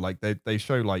as well. Like they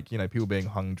show like, people being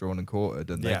hung, drawn and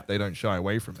quartered, and they don't shy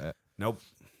away from it. Nope.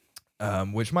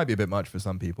 Which might be a bit much for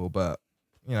some people, but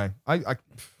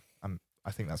I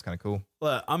think that's kind of cool.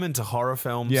 Look, I'm into horror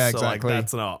films. Yeah, So exactly. like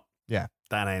that's not. Yeah.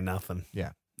 That ain't nothing.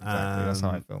 Yeah. Exactly. That's how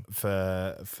I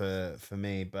feel. For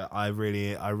me, but I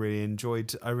really enjoyed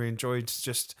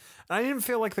just, and I didn't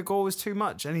feel like the gore was too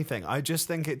much anything. I just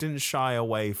think it didn't shy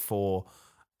away for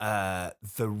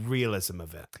the realism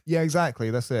of it. Yeah,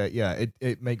 exactly. That's it. Yeah,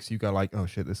 it makes you go like, oh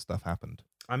shit, this stuff happened.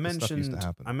 I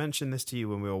mentioned this to you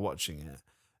when we were watching it,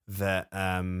 that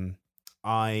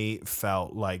I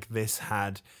felt like this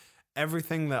had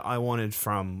everything that I wanted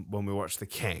from when we watched The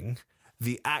King,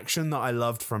 the action that I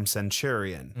loved from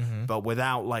Centurion, but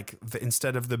without like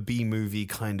instead of the B movie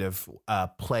kind of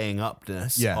playing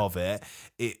upness of it,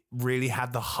 it really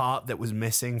had the heart that was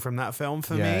missing from that film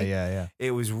for me. Yeah.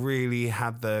 It was really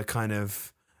had the kind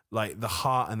of like the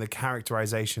heart and the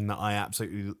characterization that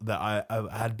I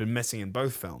had been missing in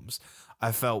both films.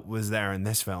 I felt was there in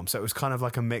this film. So it was kind of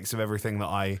like a mix of everything that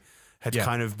I had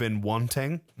kind of been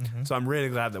wanting. So I'm really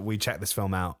glad that we checked this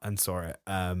film out and saw it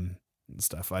and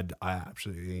stuff. I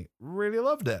absolutely really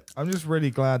loved it. I'm just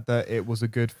really glad that it was a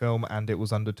good film and it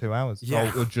was under 2 hours.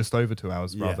 Yeah. Or just over 2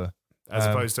 hours, rather. As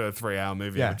opposed to a 3-hour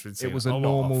movie. Yeah, Which would seem it was a lot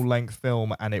normal off. length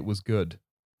film and it was good.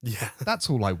 Yeah. That's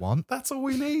all I want. That's all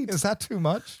we need. Is that too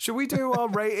much? Should we do our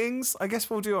ratings? I guess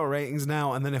we'll do our ratings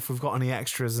now, and then if we've got any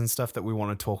extras and stuff that we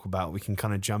want to talk about, we can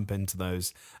kind of jump into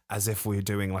those as if we're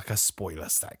doing like a spoiler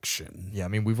section. Yeah, I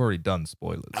mean, we've already done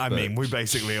spoilers. I mean, we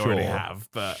basically already have,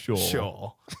 but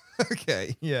sure.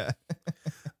 Okay, yeah.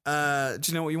 Do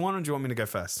you know what you want, or do you want me to go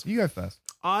first? You go first.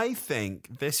 I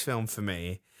think this film for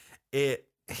me,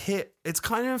 it's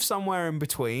kind of somewhere in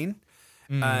between.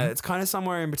 It's kind of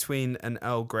somewhere in between an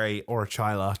Earl Grey or a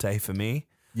chai latte for me.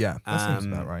 Yeah, that seems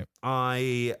about right.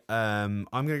 I'm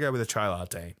gonna go with a chai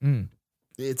latte.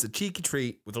 It's a cheeky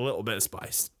treat with a little bit of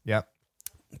spice. Yep.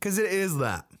 Because it is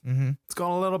that. Mm-hmm. It's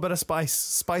got a little bit of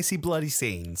spicy, bloody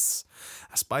scenes,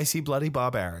 spicy, bloody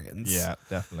barbarians. Yeah,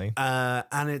 definitely.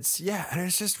 And it's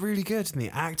just really good. And the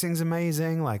acting's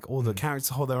amazing. Like all the characters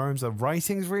hold their own. The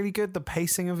writing's really good. The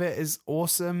pacing of it is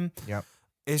awesome. Yep.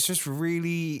 It's just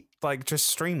really like just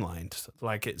streamlined.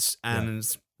 Like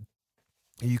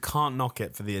you can't knock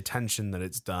it for the attention that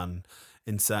it's done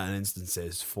in certain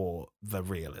instances for the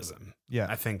realism. Yeah.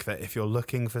 I think that if you're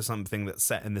looking for something that's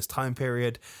set in this time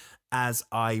period, as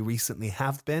I recently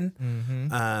have been,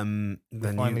 then we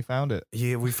finally found it.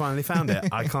 Yeah, we finally found it.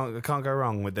 I can't go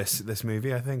wrong with this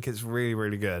movie. I think it's really,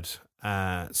 really good.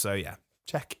 So yeah,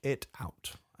 check it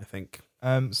out, I think.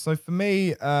 So for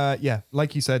me,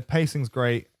 like you said, pacing's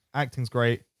great, acting's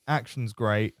great, action's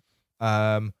great.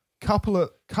 Couple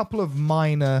of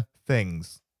minor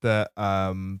things that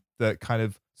that kind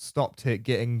of stopped it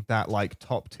getting that like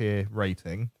top tier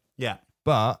rating. Yeah.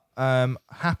 But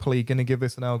happily going to give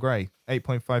this an Earl Grey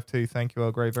 8.52. Thank you,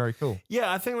 Earl Grey. Very cool.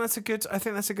 Yeah, I think that's a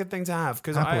good thing to have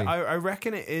because I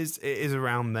reckon it is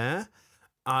around there.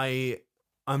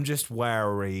 I'm just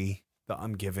wary that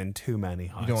I'm giving too many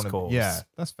high scores. Yeah,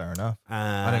 that's fair enough.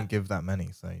 I don't give that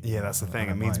many, so yeah, that's the thing.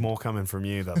 It means more coming from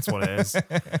you. That's what it is.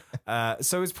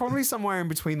 So it's probably somewhere in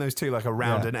between those two, like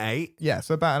around an 8. Yeah,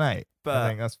 so about an 8. But I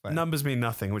think that's fair. Numbers mean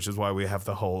nothing, which is why we have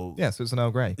the whole. Yeah, so it's an Earl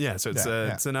Grey. Yeah, so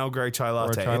it's an Earl Grey chai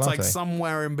latte. It's like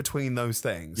somewhere in between those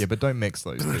things. Yeah, but don't mix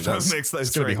those. Don't mix those. It's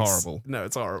gonna be horrible. No,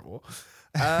 it's horrible.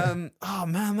 Oh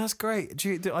man, that's great. Do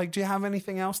you have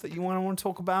anything else that you want to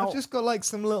talk about? I've just got like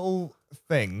some little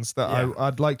things that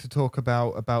I'd like to talk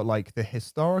about like the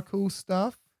historical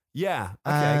stuff. Yeah.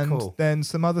 Okay. And cool. then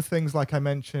some other things like I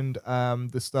mentioned,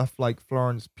 the stuff like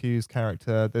Florence Pugh's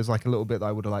character. There's like a little bit that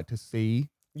I would have liked to see.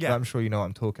 Yeah. I'm sure you know what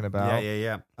I'm talking about.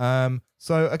 Yeah.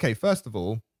 So okay, first of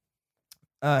all,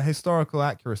 historical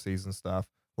accuracies and stuff.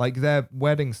 Like their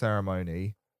wedding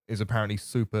ceremony is apparently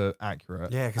super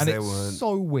accurate. Yeah, because they weren't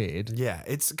so weird. Yeah,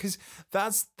 it's because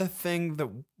that's the thing that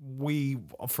we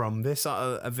from this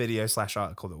a video /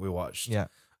 article that we watched. Yeah.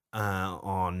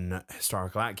 On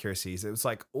historical accuracies, it was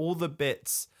like all the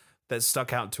bits that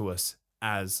stuck out to us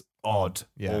as odd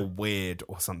or weird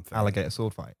or something. Alligator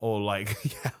sword fight. Or like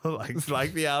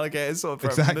like the alligator sword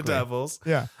fight Exactly. from the Devils.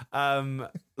 Yeah.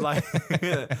 Like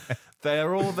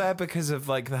they're all there because of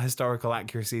like the historical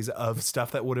accuracies of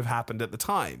stuff that would have happened at the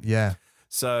time. Yeah.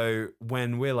 So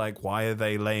when we're like, why are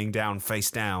they laying down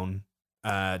face down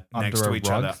next to each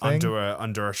other thing?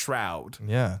 under a shroud?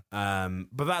 Yeah.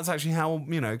 But that's actually how,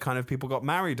 kind of people got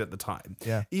married at the time.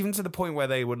 Yeah. Even to the point where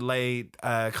they would lay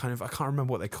kind of, I can't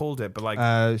remember what they called it, but like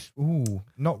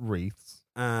not wreaths.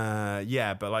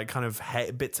 Yeah, but like kind of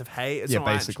bits of hay. It's not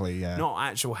basically, not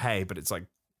actual hay, but it's like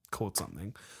called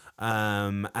something.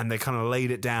 And they kind of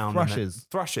laid it down.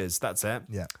 Thrushes, that's it.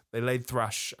 Yeah. They laid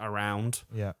thrush around.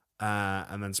 Yeah.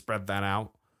 And then spread that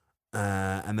out.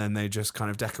 And then they just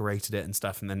kind of decorated it and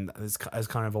stuff. And then as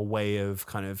kind of a way of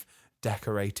kind of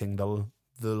decorating the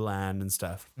land and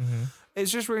stuff. Mm-hmm. It's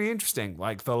just really interesting.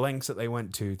 Like the lengths that they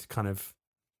went to kind of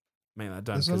make that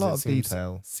done. There's a lot of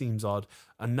detail. Seems odd.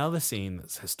 Another scene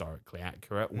that's historically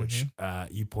accurate, which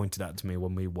you pointed out to me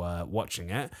when we were watching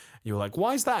it. You were like,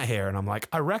 why is that here? And I'm like,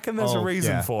 I reckon there's a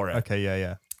reason for it. Okay,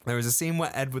 yeah. There was a scene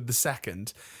where Edward II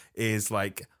is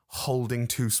like holding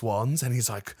 2 swans and he's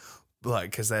like,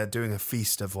 because they're doing a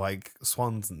feast of like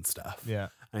swans and stuff. Yeah.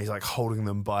 And he's like holding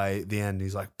them by the end.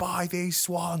 He's like, by these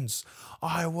swans,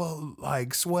 I will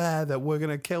like swear that we're going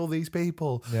to kill these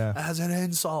people as an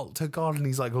insult to God. And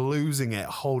he's like losing it,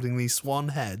 holding these swan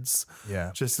heads.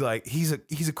 Yeah. Just like, he's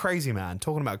a crazy man.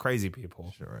 Talking about crazy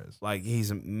people. Sure is. Like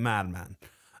he's a madman.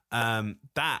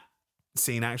 That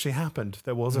scene actually happened.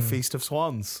 There was a feast of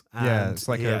swans. And it's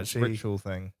like a ritual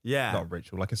thing. Yeah. Not a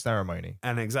ritual, like a ceremony.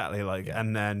 And exactly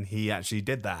and then he actually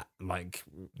did that, like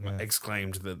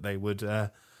exclaimed that they would,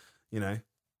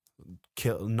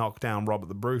 knock down Robert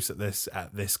the Bruce at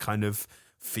this kind of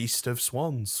feast of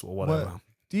swans or whatever. Well,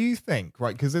 do you think,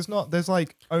 right? Because there's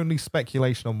like only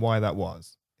speculation on why that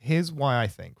was. Here's why I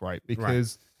think, right?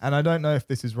 Because, and I don't know if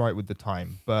this is right with the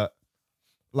time, but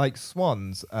like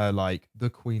swans are like the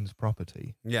Queen's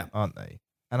property, aren't they?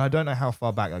 And I don't know how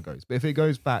far back that goes, but if it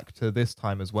goes back to this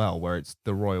time as well, where it's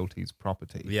the royalty's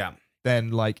property,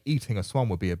 then like eating a swan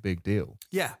would be a big deal.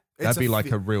 Yeah, that'd be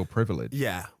like a real privilege.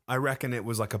 Yeah, I reckon it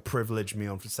was like a privilege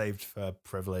meal saved for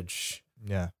privilege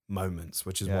moments,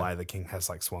 which is why the king has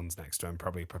like swans next to him,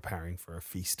 probably preparing for a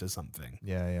feast or something.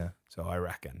 Yeah. So I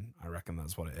reckon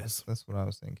that's what it is. That's what I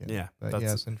was thinking. Yeah, but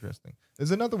it's interesting.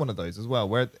 There's another one of those as well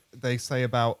where they say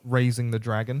about raising the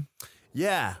dragon.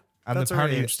 Yeah, and that's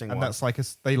apparently, a really interesting and one. that's like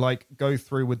they like go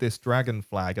through with this dragon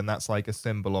flag, and that's like a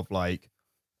symbol of like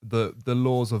the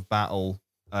laws of battle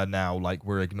are now like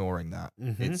we're ignoring that.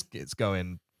 It's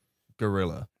going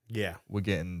guerrilla. Yeah. We're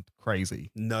getting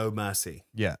crazy. No mercy.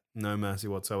 Yeah. No mercy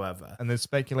whatsoever. And there's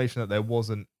speculation that there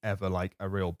wasn't ever like a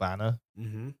real banner.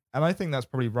 And I think that's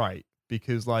probably right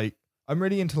because like I'm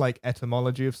really into like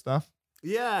etymology of stuff.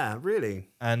 Yeah, really.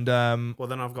 And well,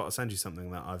 then I've got to send you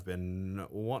something that I've been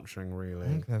watching,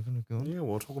 really. Okay, yeah,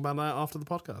 we'll talk about that after the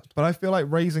podcast. But I feel like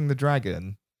raising the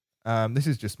dragon, this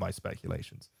is just my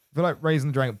speculations. I feel like raising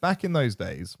the dragon, back in those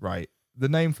days, right, the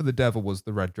name for the devil was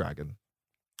the Red Dragon.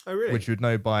 Oh, really? Which you would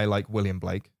know by like William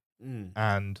Blake.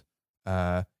 And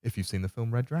if you've seen the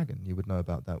film Red Dragon, you would know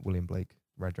about that William Blake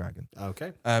Red Dragon.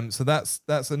 Okay. So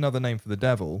that's another name for the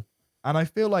devil. And I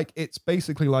feel like it's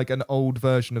basically like an old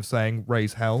version of saying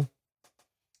raise hell.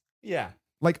 Yeah.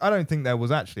 Like, I don't think there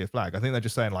was actually a flag. I think they're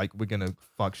just saying like we're gonna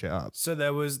fuck shit up. So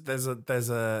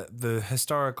the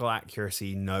historical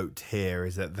accuracy note here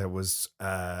is that there was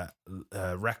a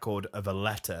record of a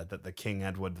letter that the King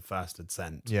Edward I had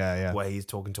sent. Yeah. Where he's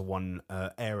talking to one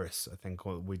heiress, I think,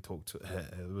 or we talked to.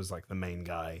 It was like the main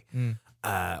guy.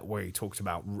 Where he talked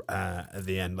about at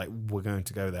the end, like we're going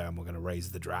to go there and we're going to raise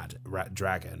the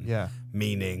dragon. Yeah.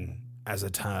 Meaning as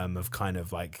a term of kind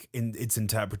of like it's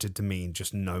interpreted to mean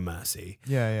just no mercy.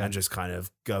 Yeah. And just kind of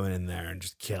going in there and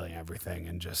just killing everything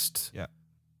and just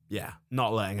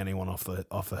not letting anyone off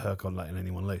the hook or letting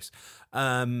anyone loose.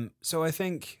 So I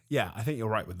think you're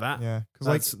right with that. Yeah, because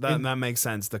like that makes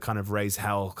sense. The kind of raise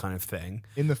hell kind of thing.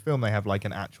 In the film, they have like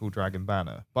an actual dragon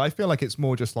banner, but I feel like it's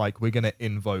more just like we're gonna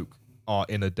invoke our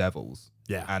inner devils.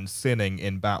 Yeah, and sinning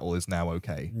in battle is now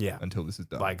okay. Yeah, until this is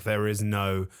done. Like there's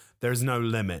no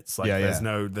limits. Like there's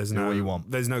no what you want.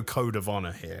 There's no code of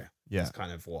honor here. Yeah, that's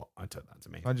kind of what I took that to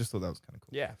mean. I just thought that was kind of cool.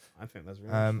 Yeah, I think that's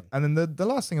really interesting. And then the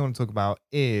last thing I want to talk about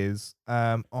is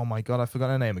oh my god, I forgot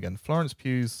her name again. Florence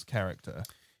Pugh's character.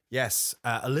 Yes,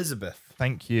 Elizabeth.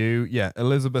 Thank you. Yeah,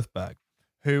 Elizabeth Berg,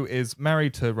 who is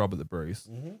married to Robert the Bruce.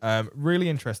 Really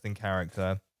interesting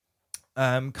character.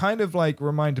 Kind of like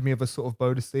reminded me of a sort of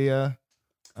Boadicea.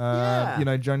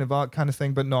 Joan of Arc kind of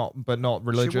thing, but not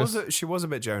religious. She was a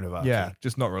bit Joan of Arc. Yeah,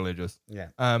 just not religious. Yeah.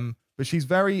 But she's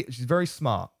very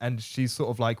smart, and she's sort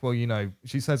of like, well,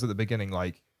 she says at the beginning,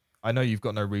 like, I know you've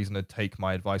got no reason to take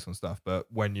my advice on stuff, but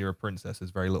when you're a princess,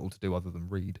 there's very little to do other than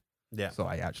read. Yeah. So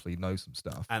I actually know some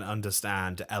stuff and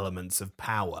understand elements of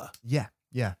power. Yeah.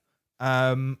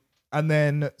 And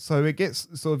then so it gets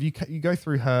sort of you go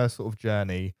through her sort of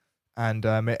journey, and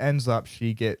it ends up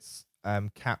she gets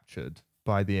captured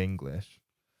by the English,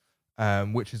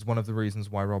 which is one of the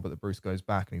reasons why Robert the Bruce goes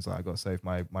back and he's like, I got to save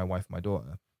my wife and my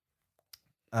daughter.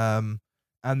 And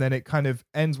then it kind of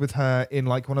ends with her in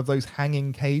like one of those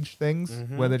hanging cage things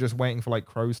where they're just waiting for like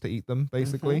crows to eat them,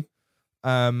 basically.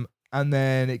 And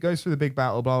then it goes through the big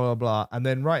battle, blah, blah, blah. And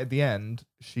then right at the end,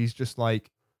 she's just like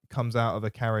comes out of a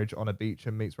carriage on a beach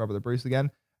and meets Robert the Bruce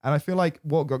again. And I feel like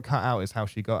what got cut out is how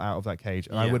she got out of that cage.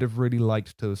 And I would have really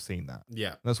liked to have seen that.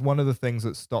 Yeah. That's one of the things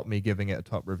that stopped me giving it a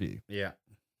top review. Yeah.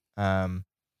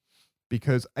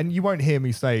 Because, and you won't hear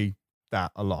me say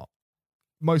that a lot.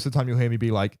 Most of the time you'll hear me be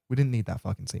like, we didn't need that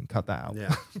fucking scene. Cut that out.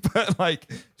 Yeah. But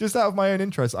like, just out of my own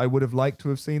interest, I would have liked to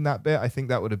have seen that bit. I think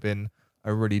that would have been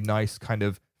a really nice kind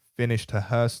of finish to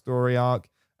her story arc.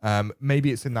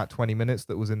 Maybe it's in that 20 minutes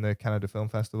that was in the Canada Film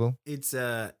Festival. It's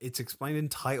explained in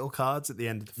title cards at the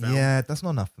end of the film. Yeah, that's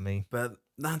not enough for me. But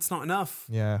that's not enough.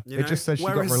 Yeah. It just says she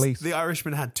got Whereas released. The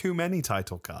Irishman had too many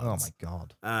title cards. Oh my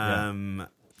God.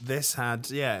 This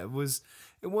had, it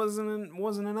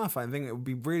wasn't enough. I think it would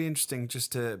be really interesting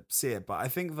just to see it. But I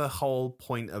think the whole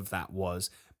point of that was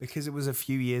because it was a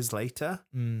few years later.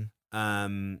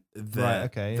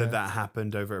 That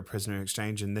happened over a prisoner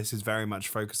exchange, and this is very much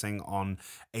focusing on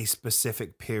a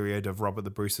specific period of Robert the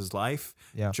Bruce's life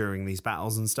during these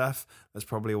battles and stuff. That's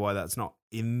probably why that's not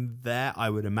in there,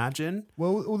 I would imagine.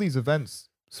 Well, all these events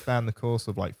span the course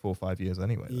of like 4 or 5 years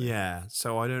anyway. Though. Yeah,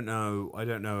 so I don't know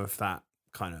if that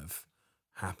kind of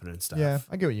happened and stuff. Yeah,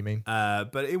 I get what you mean.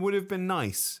 But it would have been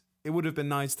nice. It would have been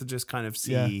nice to just kind of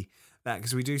see that,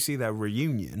 because we do see their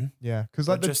reunion. Yeah, because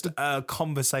like just a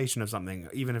conversation of something,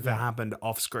 even if it happened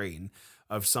off screen,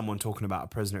 of someone talking about a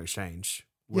prisoner exchange.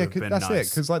 Yeah, that's nice. It.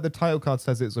 Because like the title card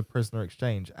says it's a prisoner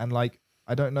exchange, and like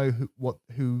I don't know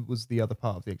who was the other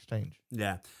part of the exchange.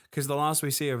 Yeah, because the last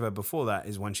we see of her before that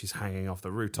is when she's hanging off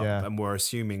the rooftop, and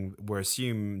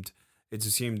it's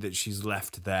assumed that she's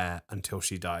left there until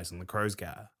she dies and the crows get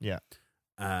her. Yeah,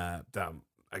 that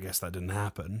I guess that didn't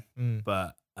happen,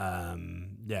 but.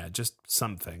 Just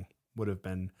something would have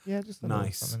been just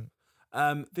nice.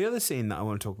 The other scene that I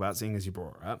want to talk about, seeing as you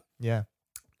brought her up,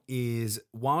 is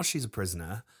while she's a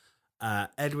prisoner,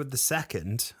 Edward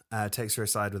II takes her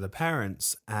aside with her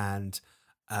parents and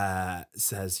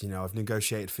says, I've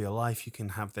negotiated for your life. You can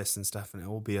have this and stuff, and it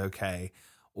will be okay.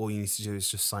 All you need to do is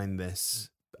just sign this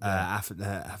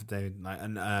affidavit, like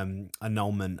an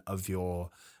annulment of your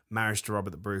marriage to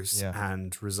Robert the Bruce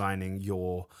and resigning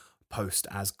your post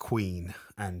as queen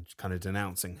and kind of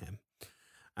denouncing him.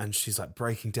 And she's like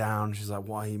breaking down. She's like,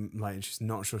 why? Like, she's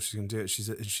not sure she's going to do it.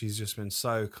 She's just been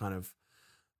so kind of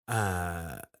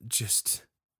just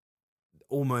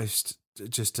almost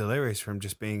just delirious from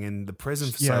just being in the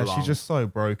prison for so long. Yeah, she's just so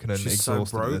broken and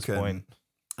exhausted at this point.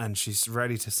 And she's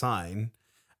ready to sign.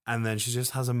 And then she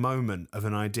just has a moment of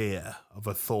an idea, of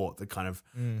a thought that kind of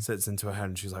sits into her head.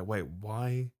 And she's like, wait,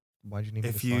 why? Why do you need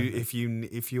me to sign this?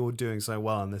 If you're doing so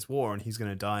well in this war and he's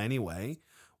going to die anyway,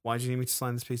 why do you need me to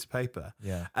sign this piece of paper?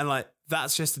 Yeah. And like,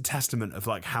 that's just a testament of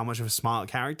like how much of a smart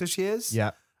character she is.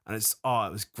 Yeah. And it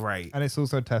was great. And it's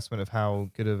also a testament of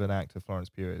how good of an actor Florence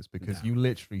Pugh is, because you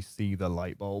literally see the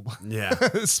light bulb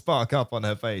spark up on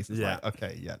her face. It's like,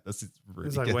 okay, this is really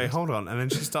It's like, good. wait, hold on. And then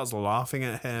she starts laughing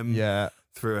at him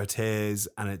through her tears.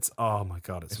 And it's, oh my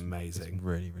God, it's amazing. It's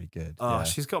really, really good. Oh,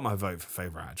 she's got my vote for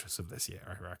favorite actress of this year,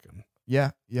 I reckon. Yeah.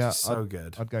 She's so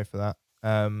good. I'd go for that.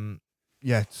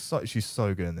 She's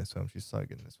so good in this film. She's so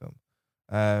good in this film.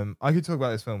 I could talk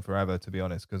about this film forever, to be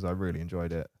honest, because I really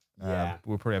enjoyed it.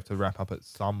 We'll probably have to wrap up at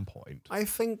some point. I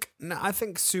think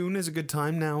soon is a good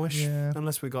time nowish,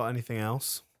 unless we got anything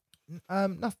else.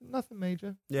 Nothing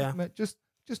major. Yeah, just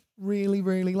really,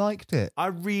 really liked it. I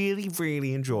really,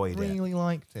 really enjoyed it. Really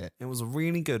liked it. It was a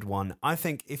really good one. I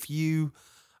think if you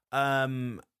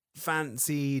fancied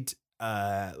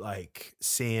like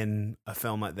seeing a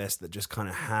film like this that just kind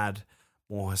of had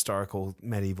more historical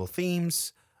medieval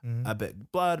themes. A bit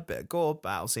of blood, a bit of gore,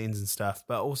 battle scenes and stuff,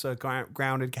 but also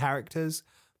grounded characters.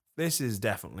 This is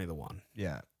definitely the one.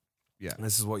 Yeah.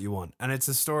 This is what you want. And it's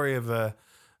a story of a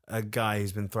guy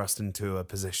who's been thrust into a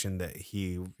position that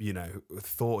he,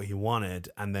 thought he wanted,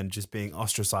 and then just being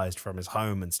ostracized from his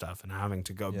home and stuff, and having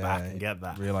to go back and get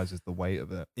that. Realizes the weight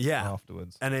of it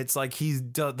afterwards. And it's like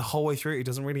the whole way through, he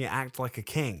doesn't really act like a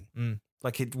king.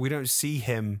 We don't see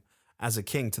him as a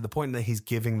king, to the point that he's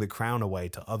giving the crown away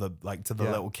to the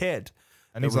little kid.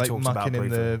 And he's like mucking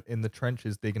in the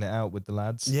trenches, digging it out with the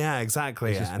lads. Yeah,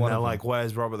 exactly. And they're like,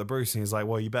 where's Robert the Bruce? And he's like,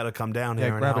 well, you better come down here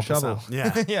and grab help a shovel. us out.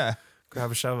 Yeah. Yeah. Grab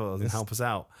a shovel and help us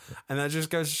out. And that just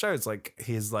goes to show it's like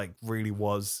he's like really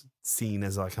was seen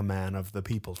as like a man of the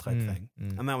people type thing.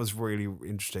 And that was really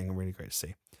interesting and really great to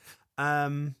see.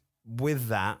 With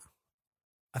that,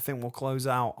 I think we'll close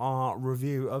out our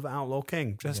review of Outlaw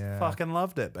King. Just fucking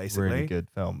loved it, basically. Really good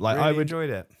film. Like, really enjoyed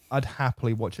it. I'd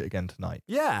happily watch it again tonight.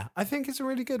 Yeah, I think it's a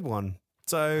really good one.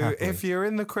 So if you're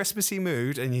in the Christmassy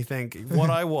mood and you think, what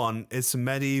I want is some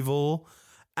medieval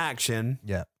action,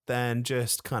 then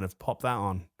just kind of pop that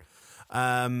on.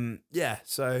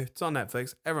 So it's on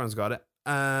Netflix. Everyone's got it.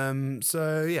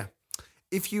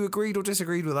 If you agreed or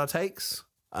disagreed with our takes,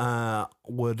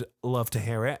 would love to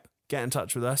hear it. Get in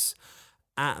touch with us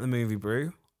at The Movie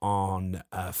Brew on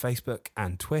Facebook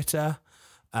and Twitter.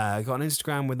 Got an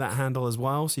Instagram with that handle as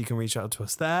well, so you can reach out to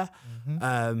us there.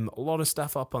 A lot of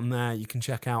stuff up on there. You can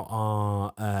check out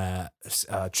our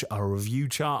review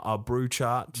chart, our brew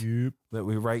chart that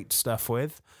we rate stuff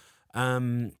with. Reach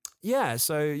out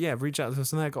to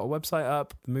us on there. Got a website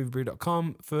up,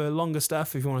 themoviebrew.com, for longer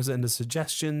stuff. If you want to send us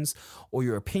suggestions or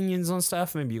your opinions on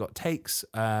stuff, maybe you got takes,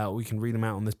 we can read them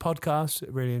out on this podcast.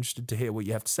 Really interested to hear what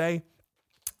you have to say.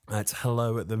 It's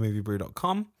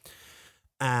hello@themoviebrew.com.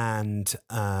 And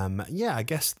I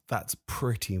guess that's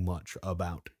pretty much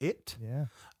about it.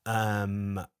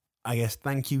 I guess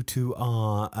thank you to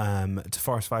our to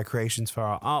Forest Fire Creations for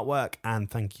our artwork, and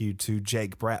thank you to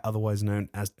Jake Brett, otherwise known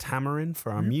as Tamarin,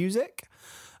 for our music.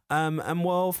 And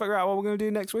we'll figure out what we're going to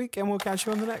do next week, and we'll catch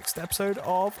you on the next episode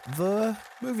of The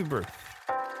Movie Brew.